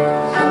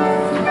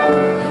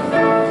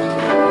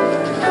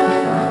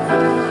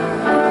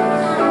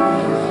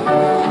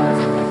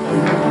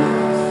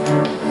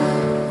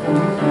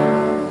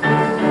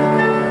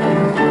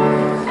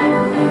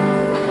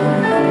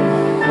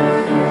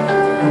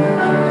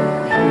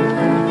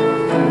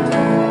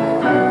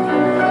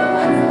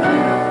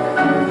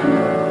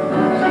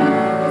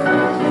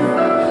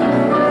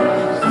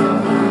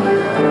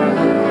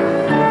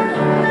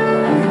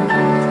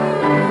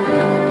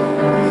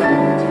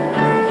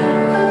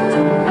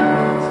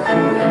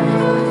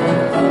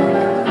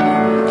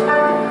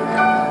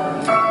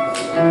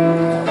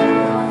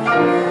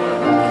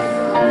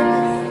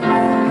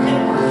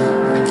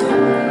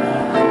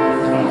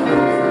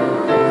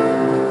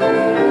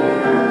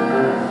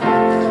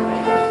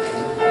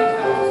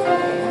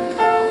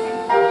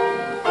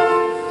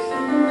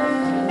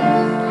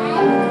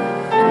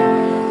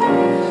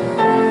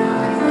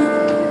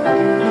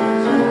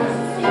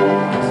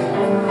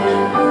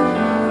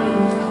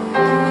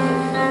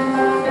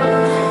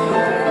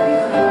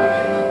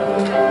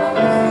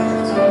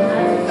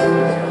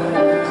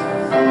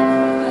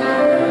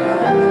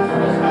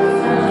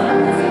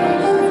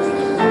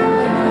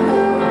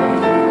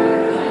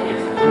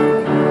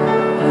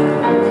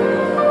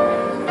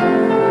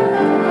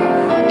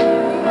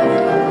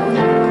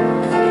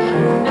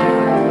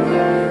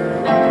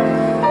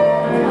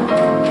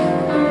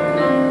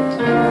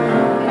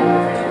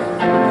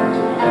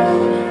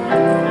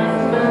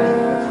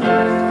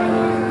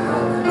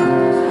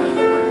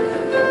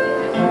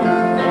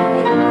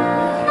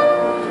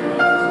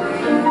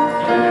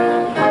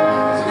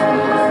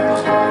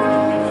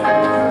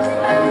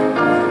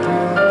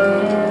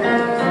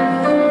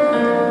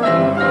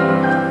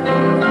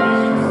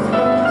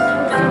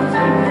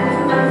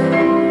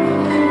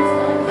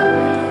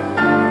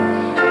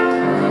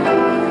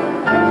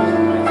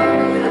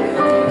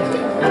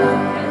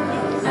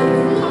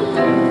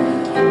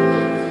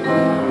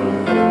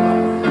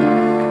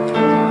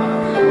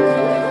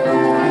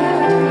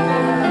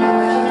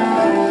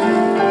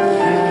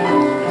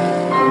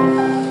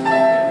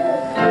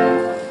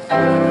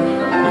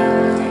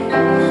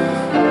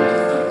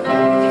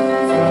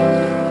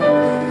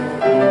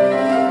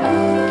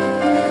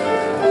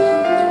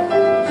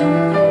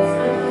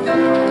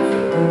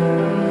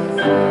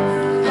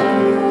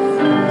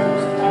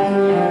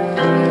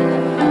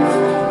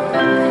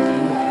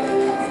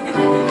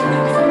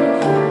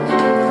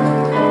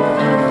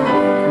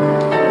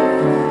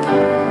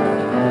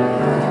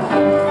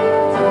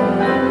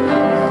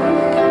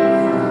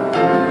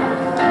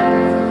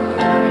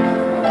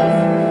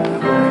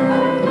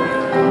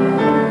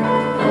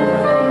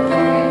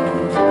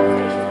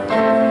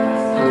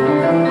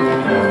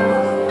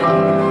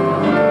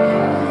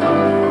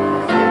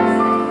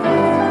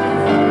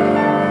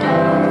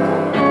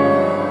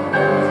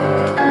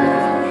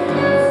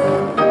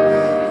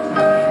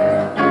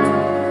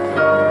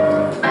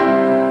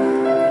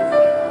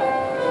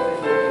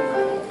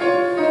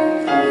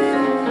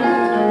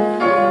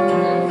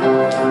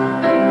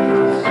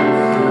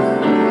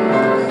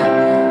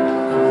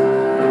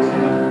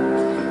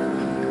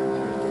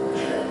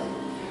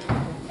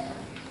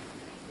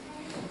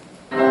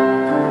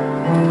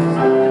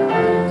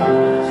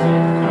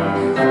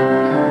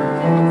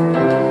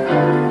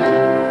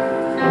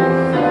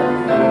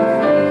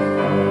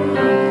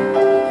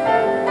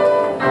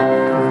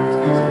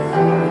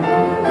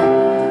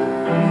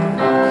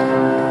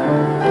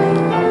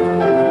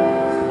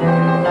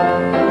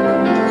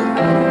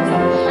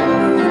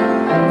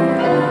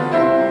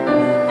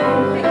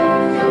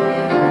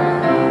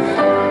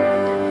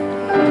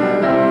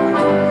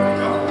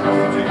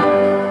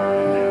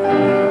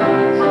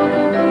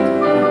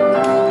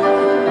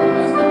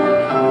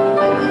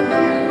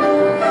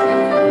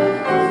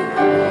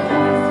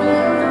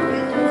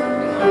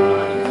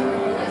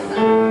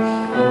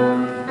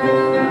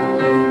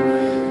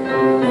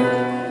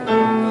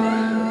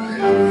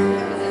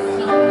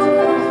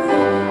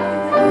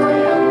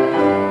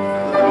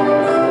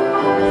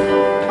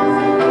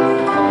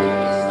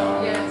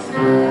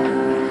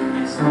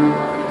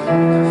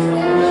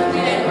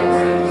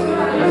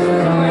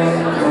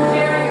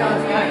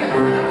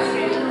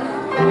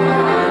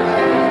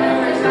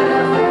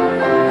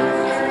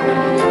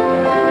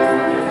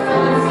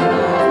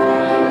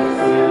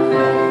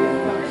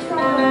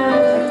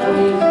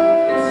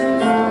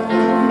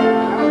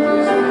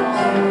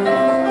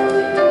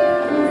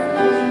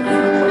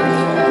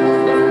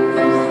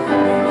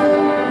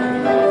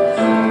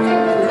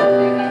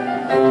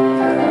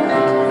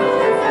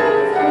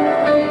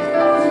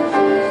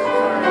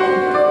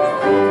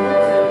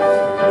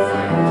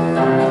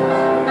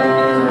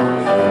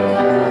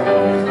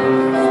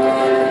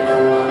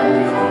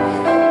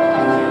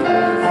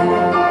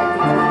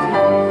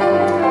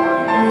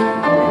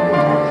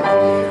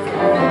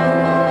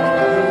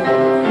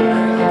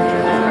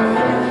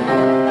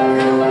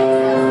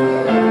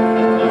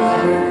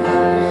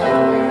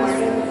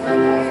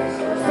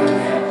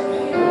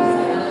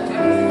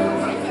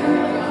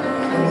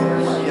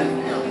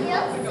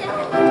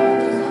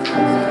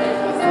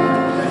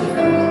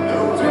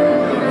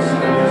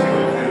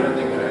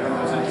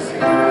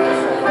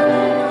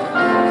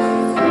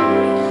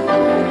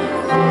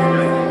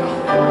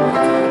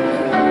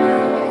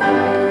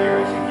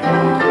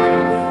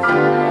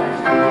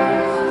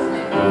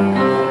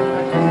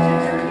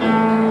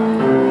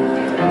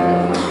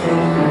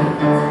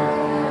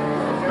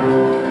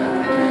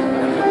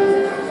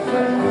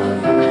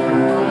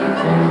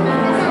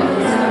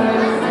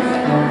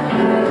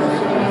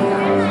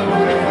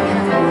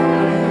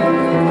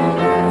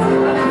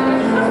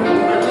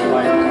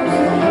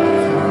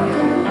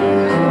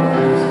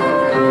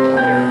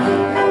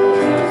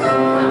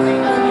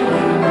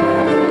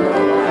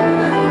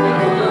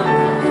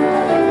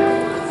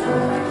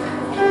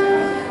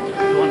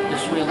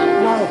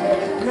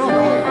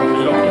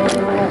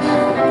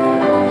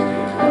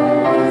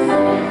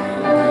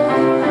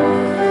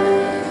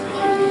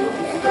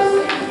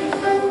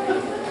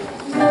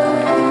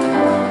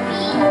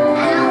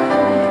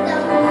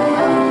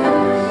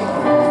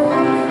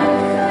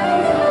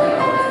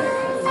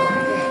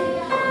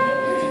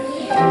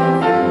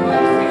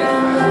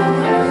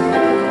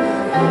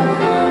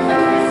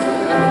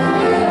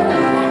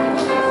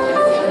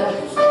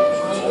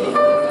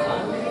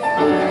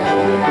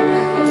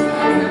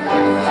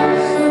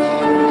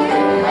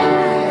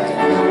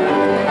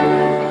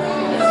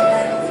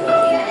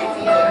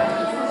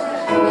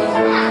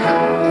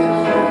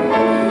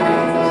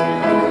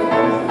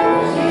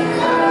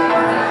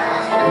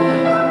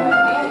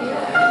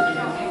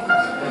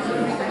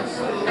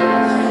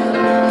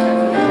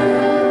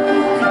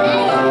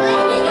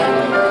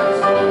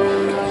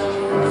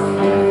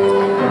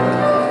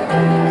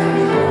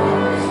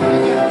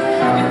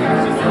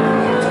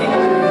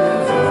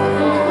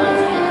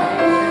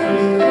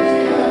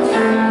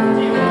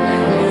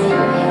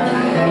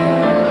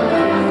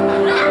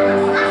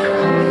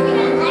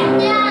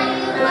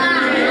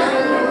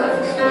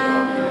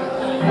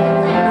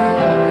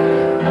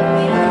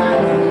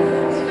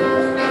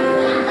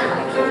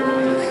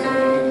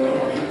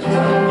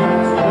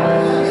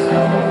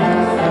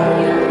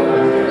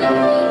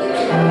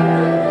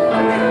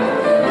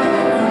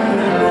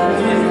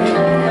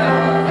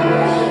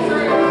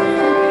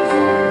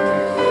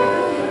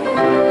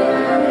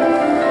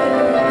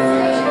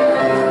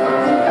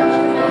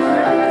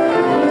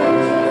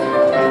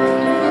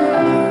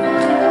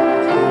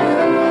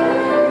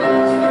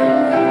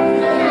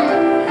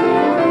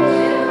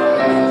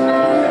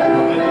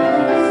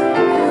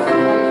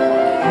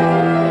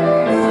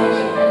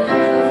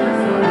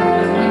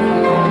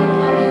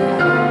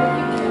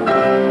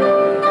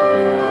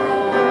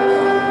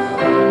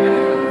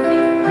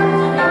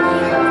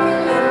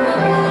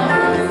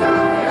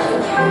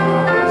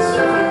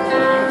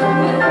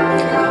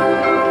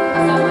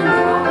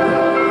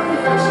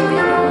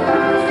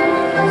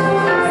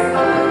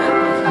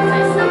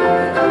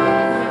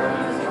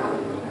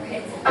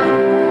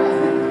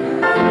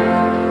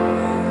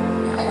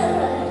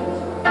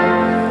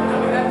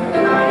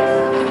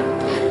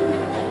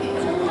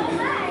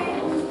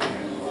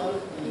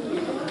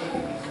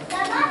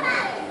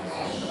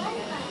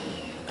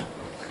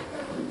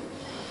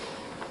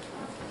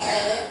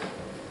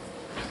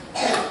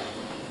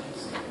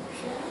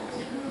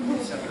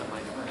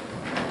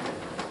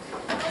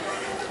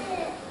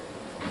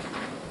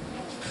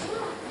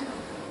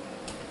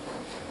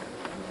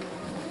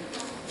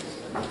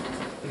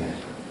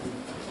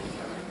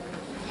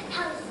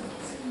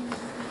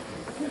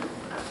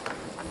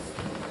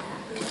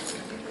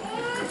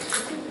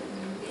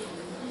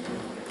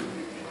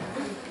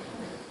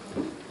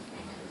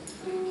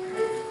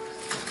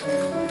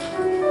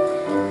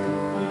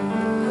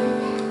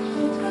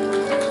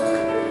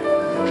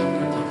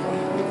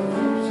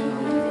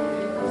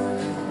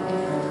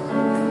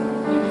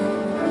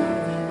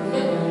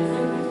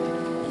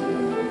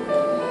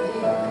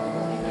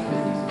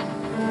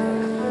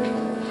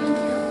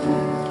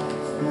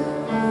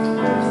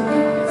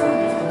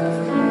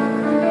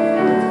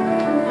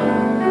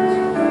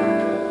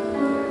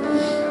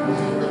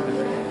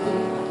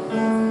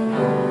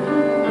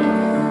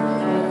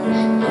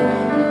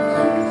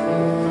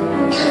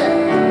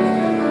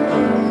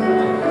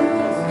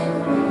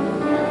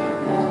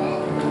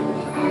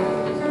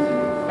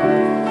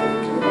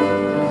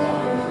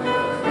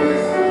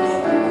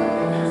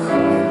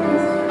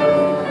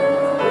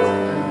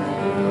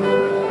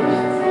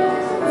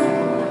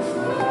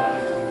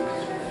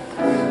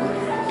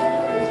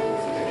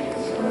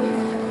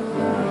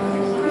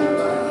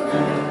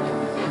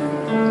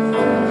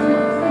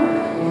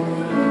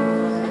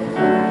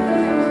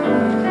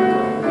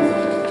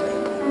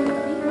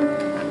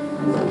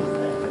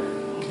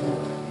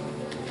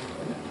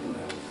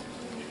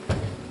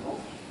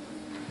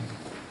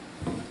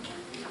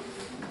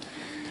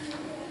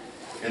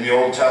 In the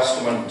Old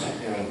Testament,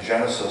 in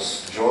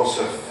Genesis,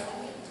 Joseph,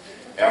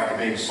 after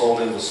being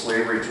sold into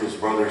slavery to his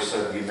brothers,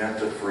 said he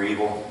meant it for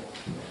evil.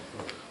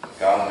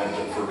 God meant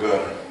it for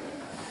good.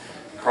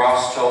 The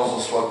cross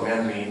tells us what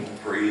men mean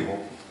for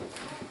evil.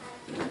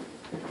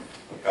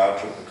 God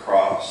took the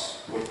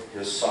cross, put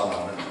his Son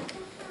on it,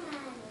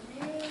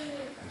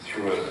 and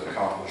through it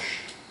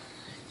accomplished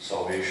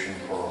salvation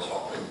for us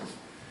all.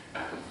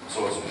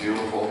 So it's a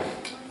beautiful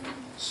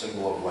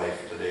symbol of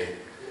life today.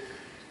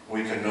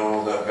 We can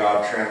know that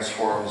God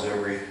transforms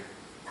every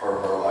part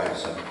of our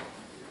lives, and that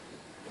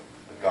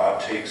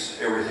God takes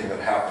everything that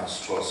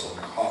happens to us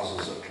and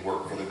causes it to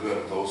work for the good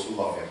of those who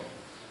love him,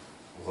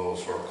 of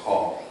those who are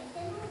called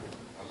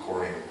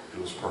according to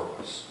his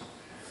purpose.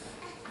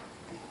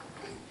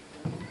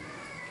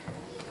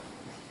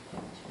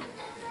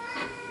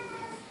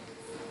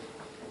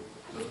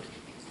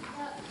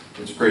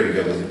 Let's pray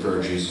together the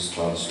prayer Jesus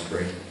taught us to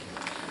pray.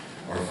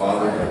 Our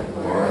Father,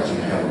 who art in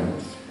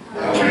heaven,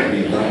 hallowed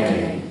be thy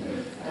name.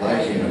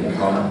 Thy kingdom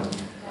come,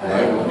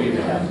 thy will be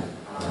done,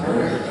 on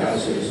earth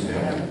as it is in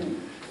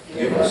heaven.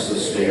 Give us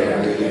this day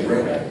our daily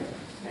bread,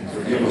 and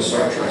forgive us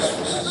our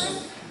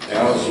trespasses,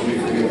 as we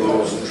forgive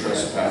those who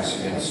trespass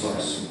against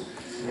us.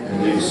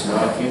 And lead us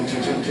not into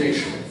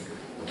temptation,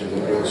 but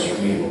deliver us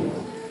from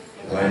evil.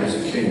 Thine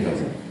is the kingdom,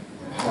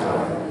 the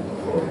power, and the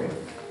glory,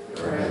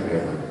 forever and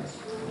ever.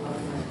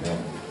 Amen.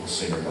 We'll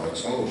sing our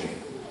doxology.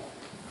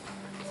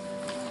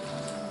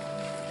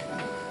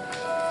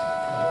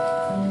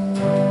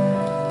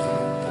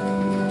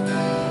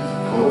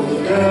 Oh, the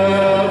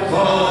depth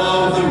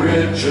of the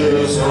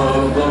riches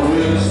of the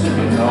wisdom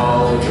and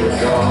knowledge of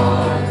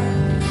God.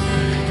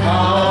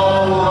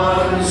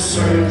 How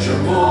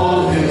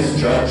unsearchable his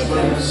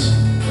judgments,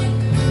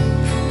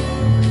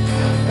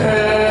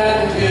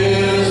 and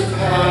his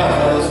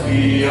paths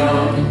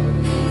beyond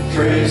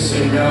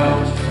tracing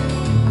out.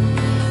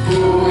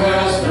 Who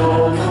has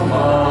known the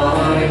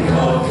mind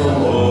of the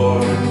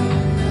Lord?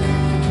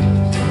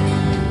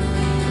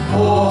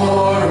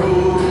 Or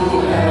who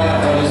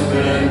has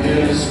been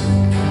his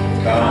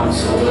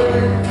counselor?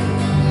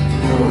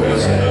 Who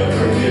has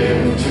ever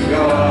given to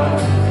God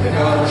that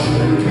God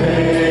should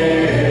pay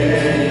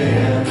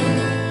him?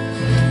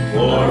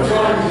 For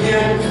from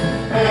him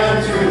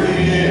and through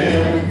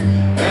him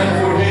and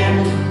for him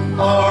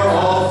are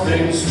all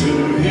things, to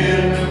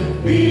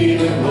him be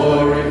the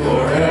glory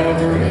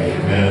forever.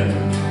 Amen.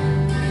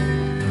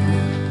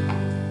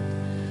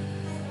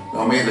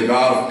 Now may the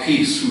God of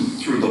peace, who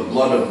through the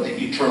blood of the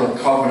eternal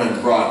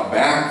covenant brought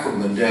back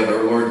from the dead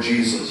our Lord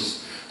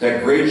Jesus,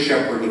 that great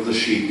shepherd of the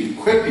sheep,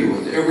 equip you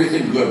with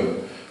everything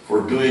good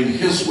for doing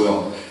his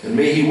will, and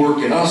may he work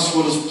in us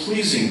what is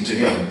pleasing to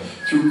him,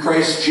 through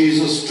Christ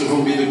Jesus, to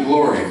whom be the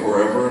glory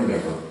forever and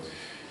ever.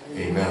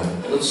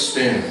 Amen. Let's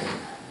stand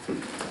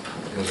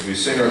as we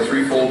sing our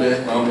threefold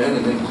amen,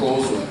 and then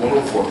close with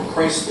 104.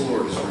 Christ the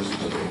Lord is risen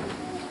today.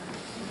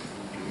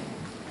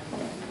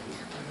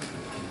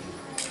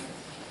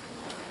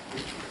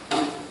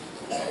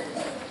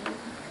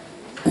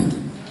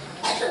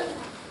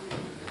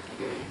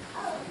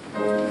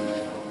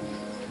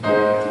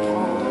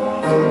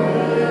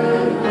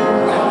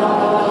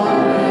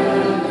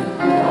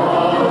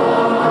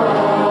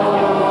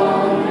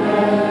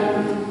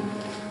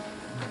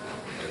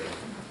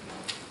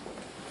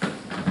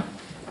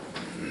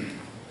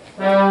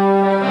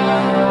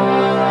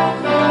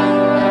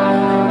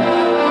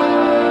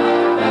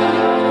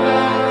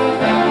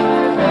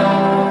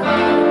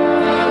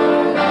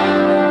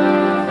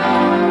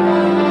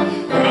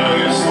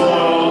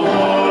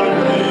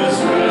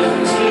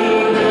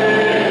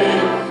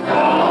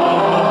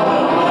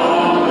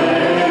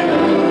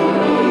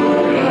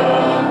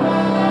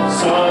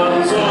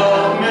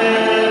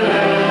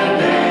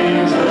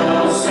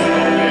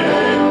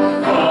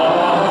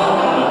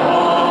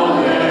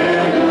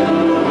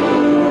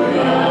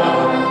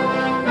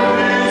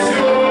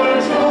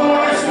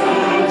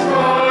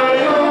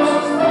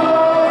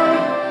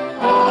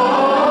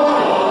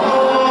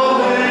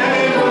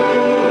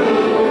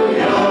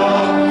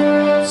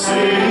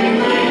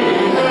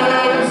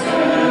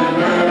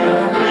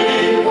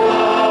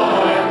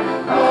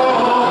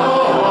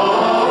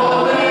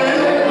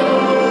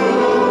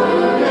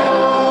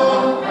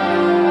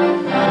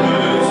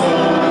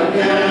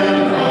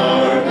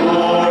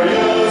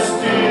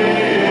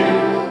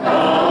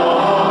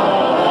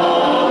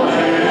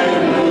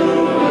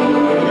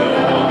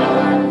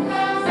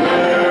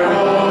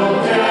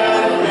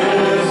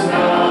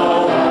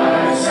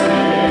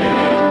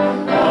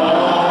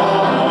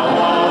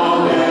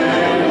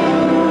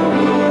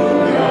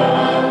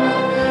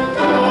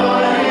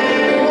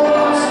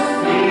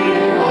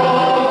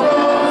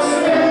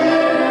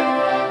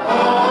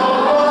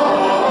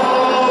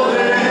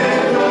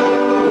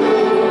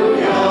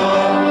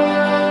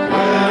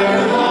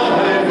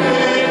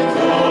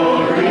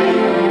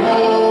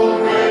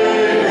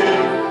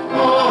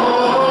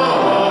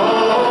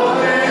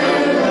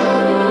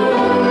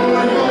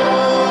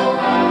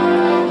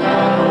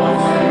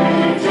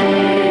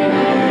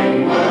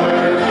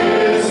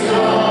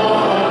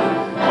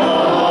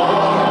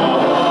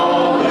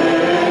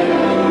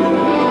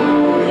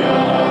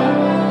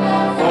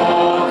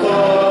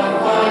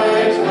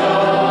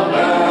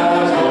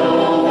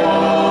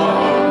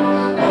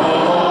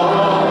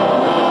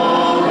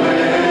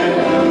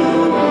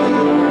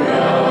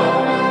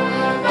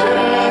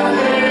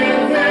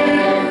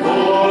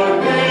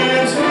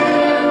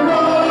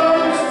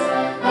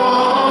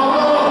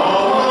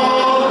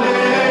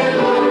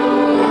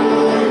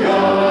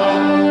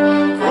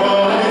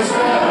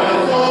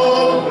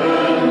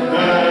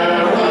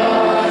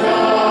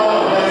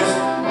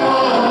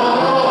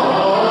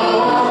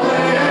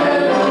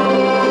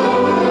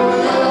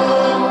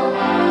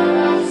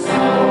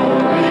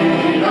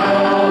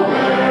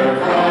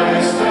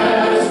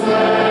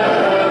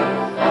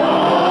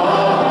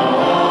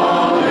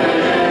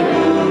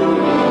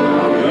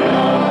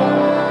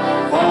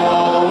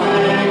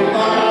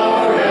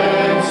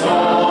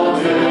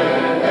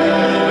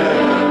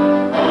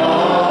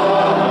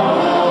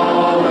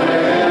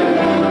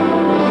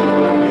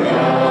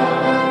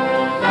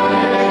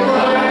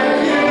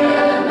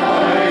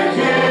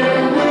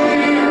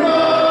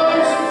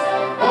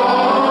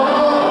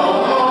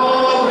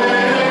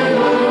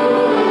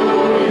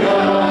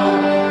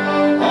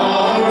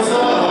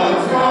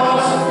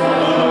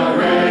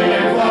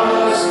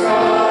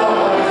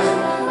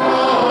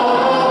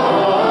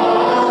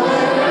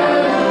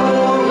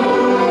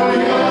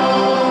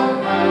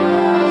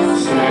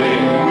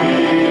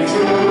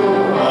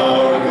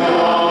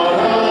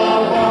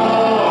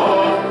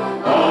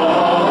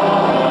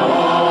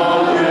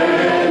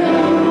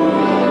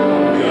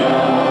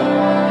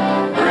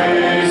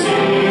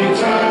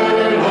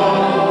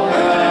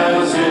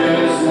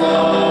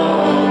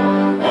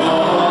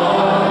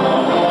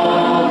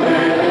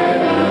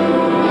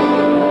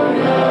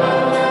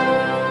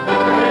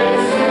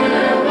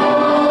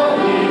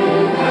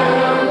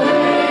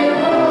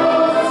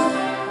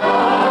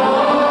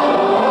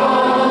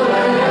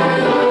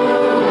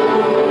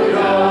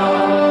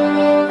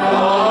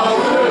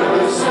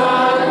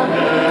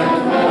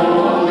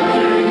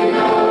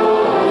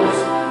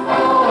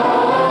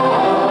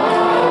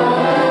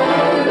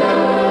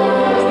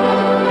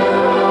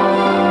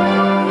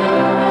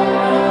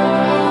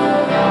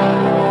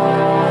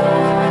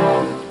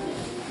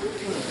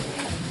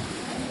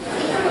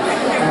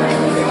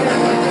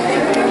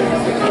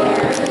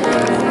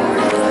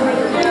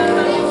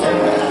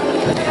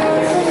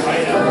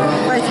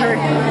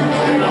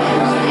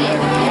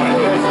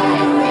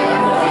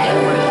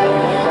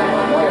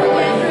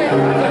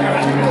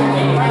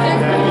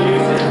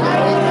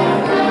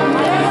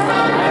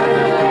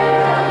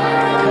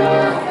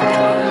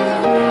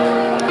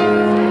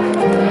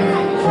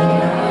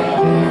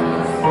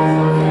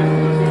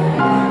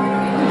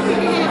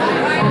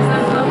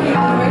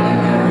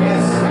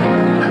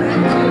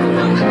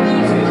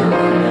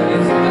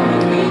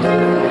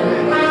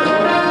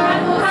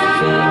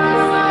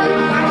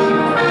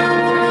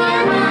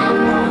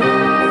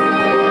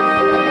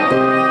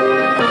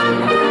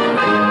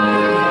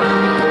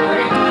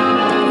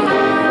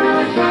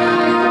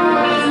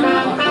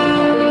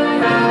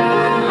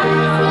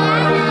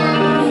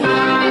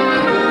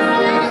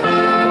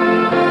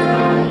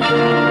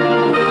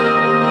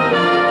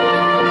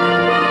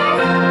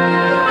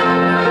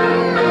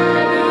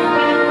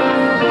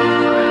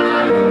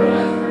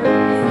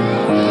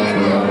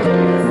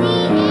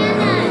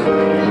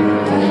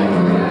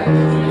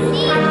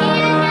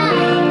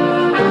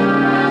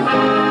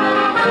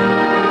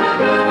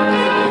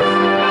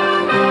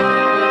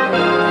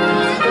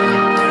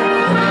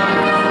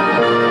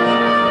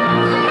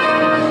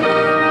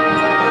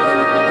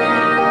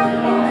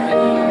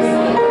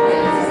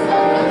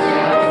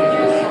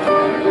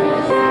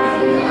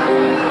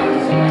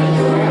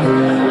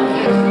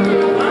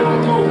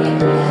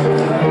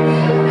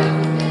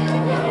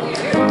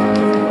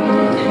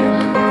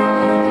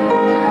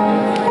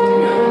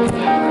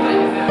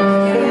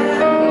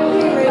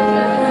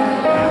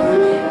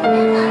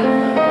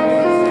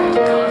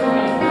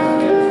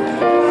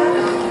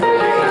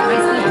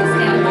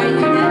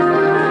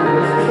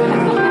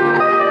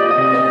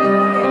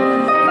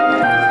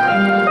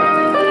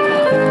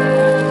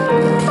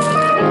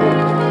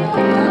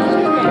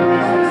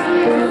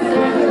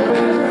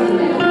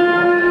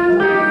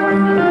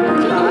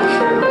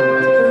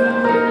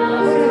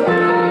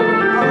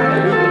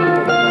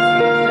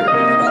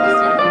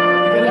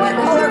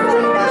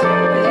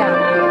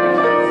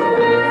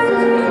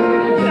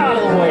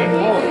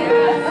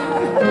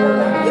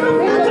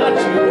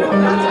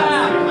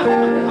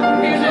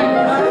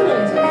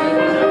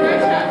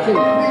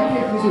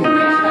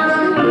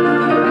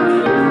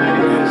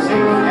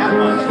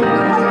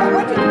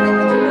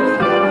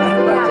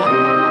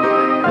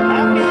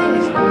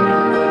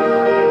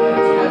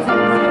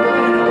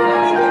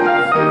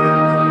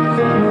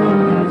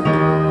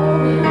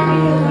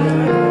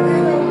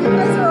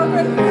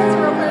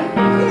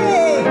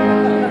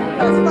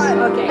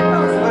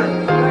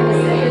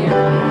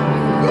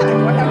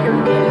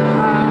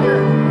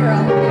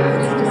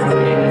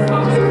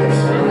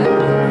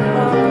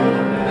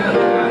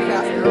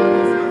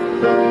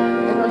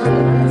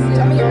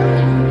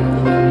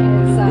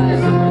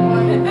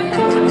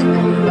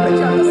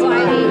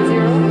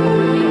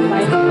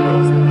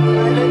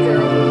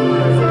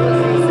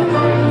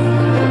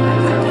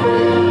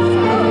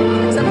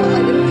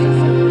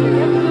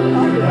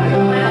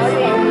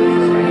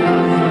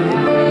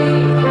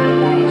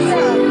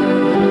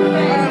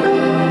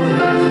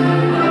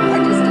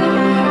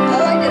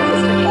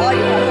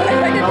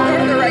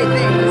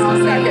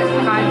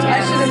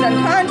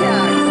 contest.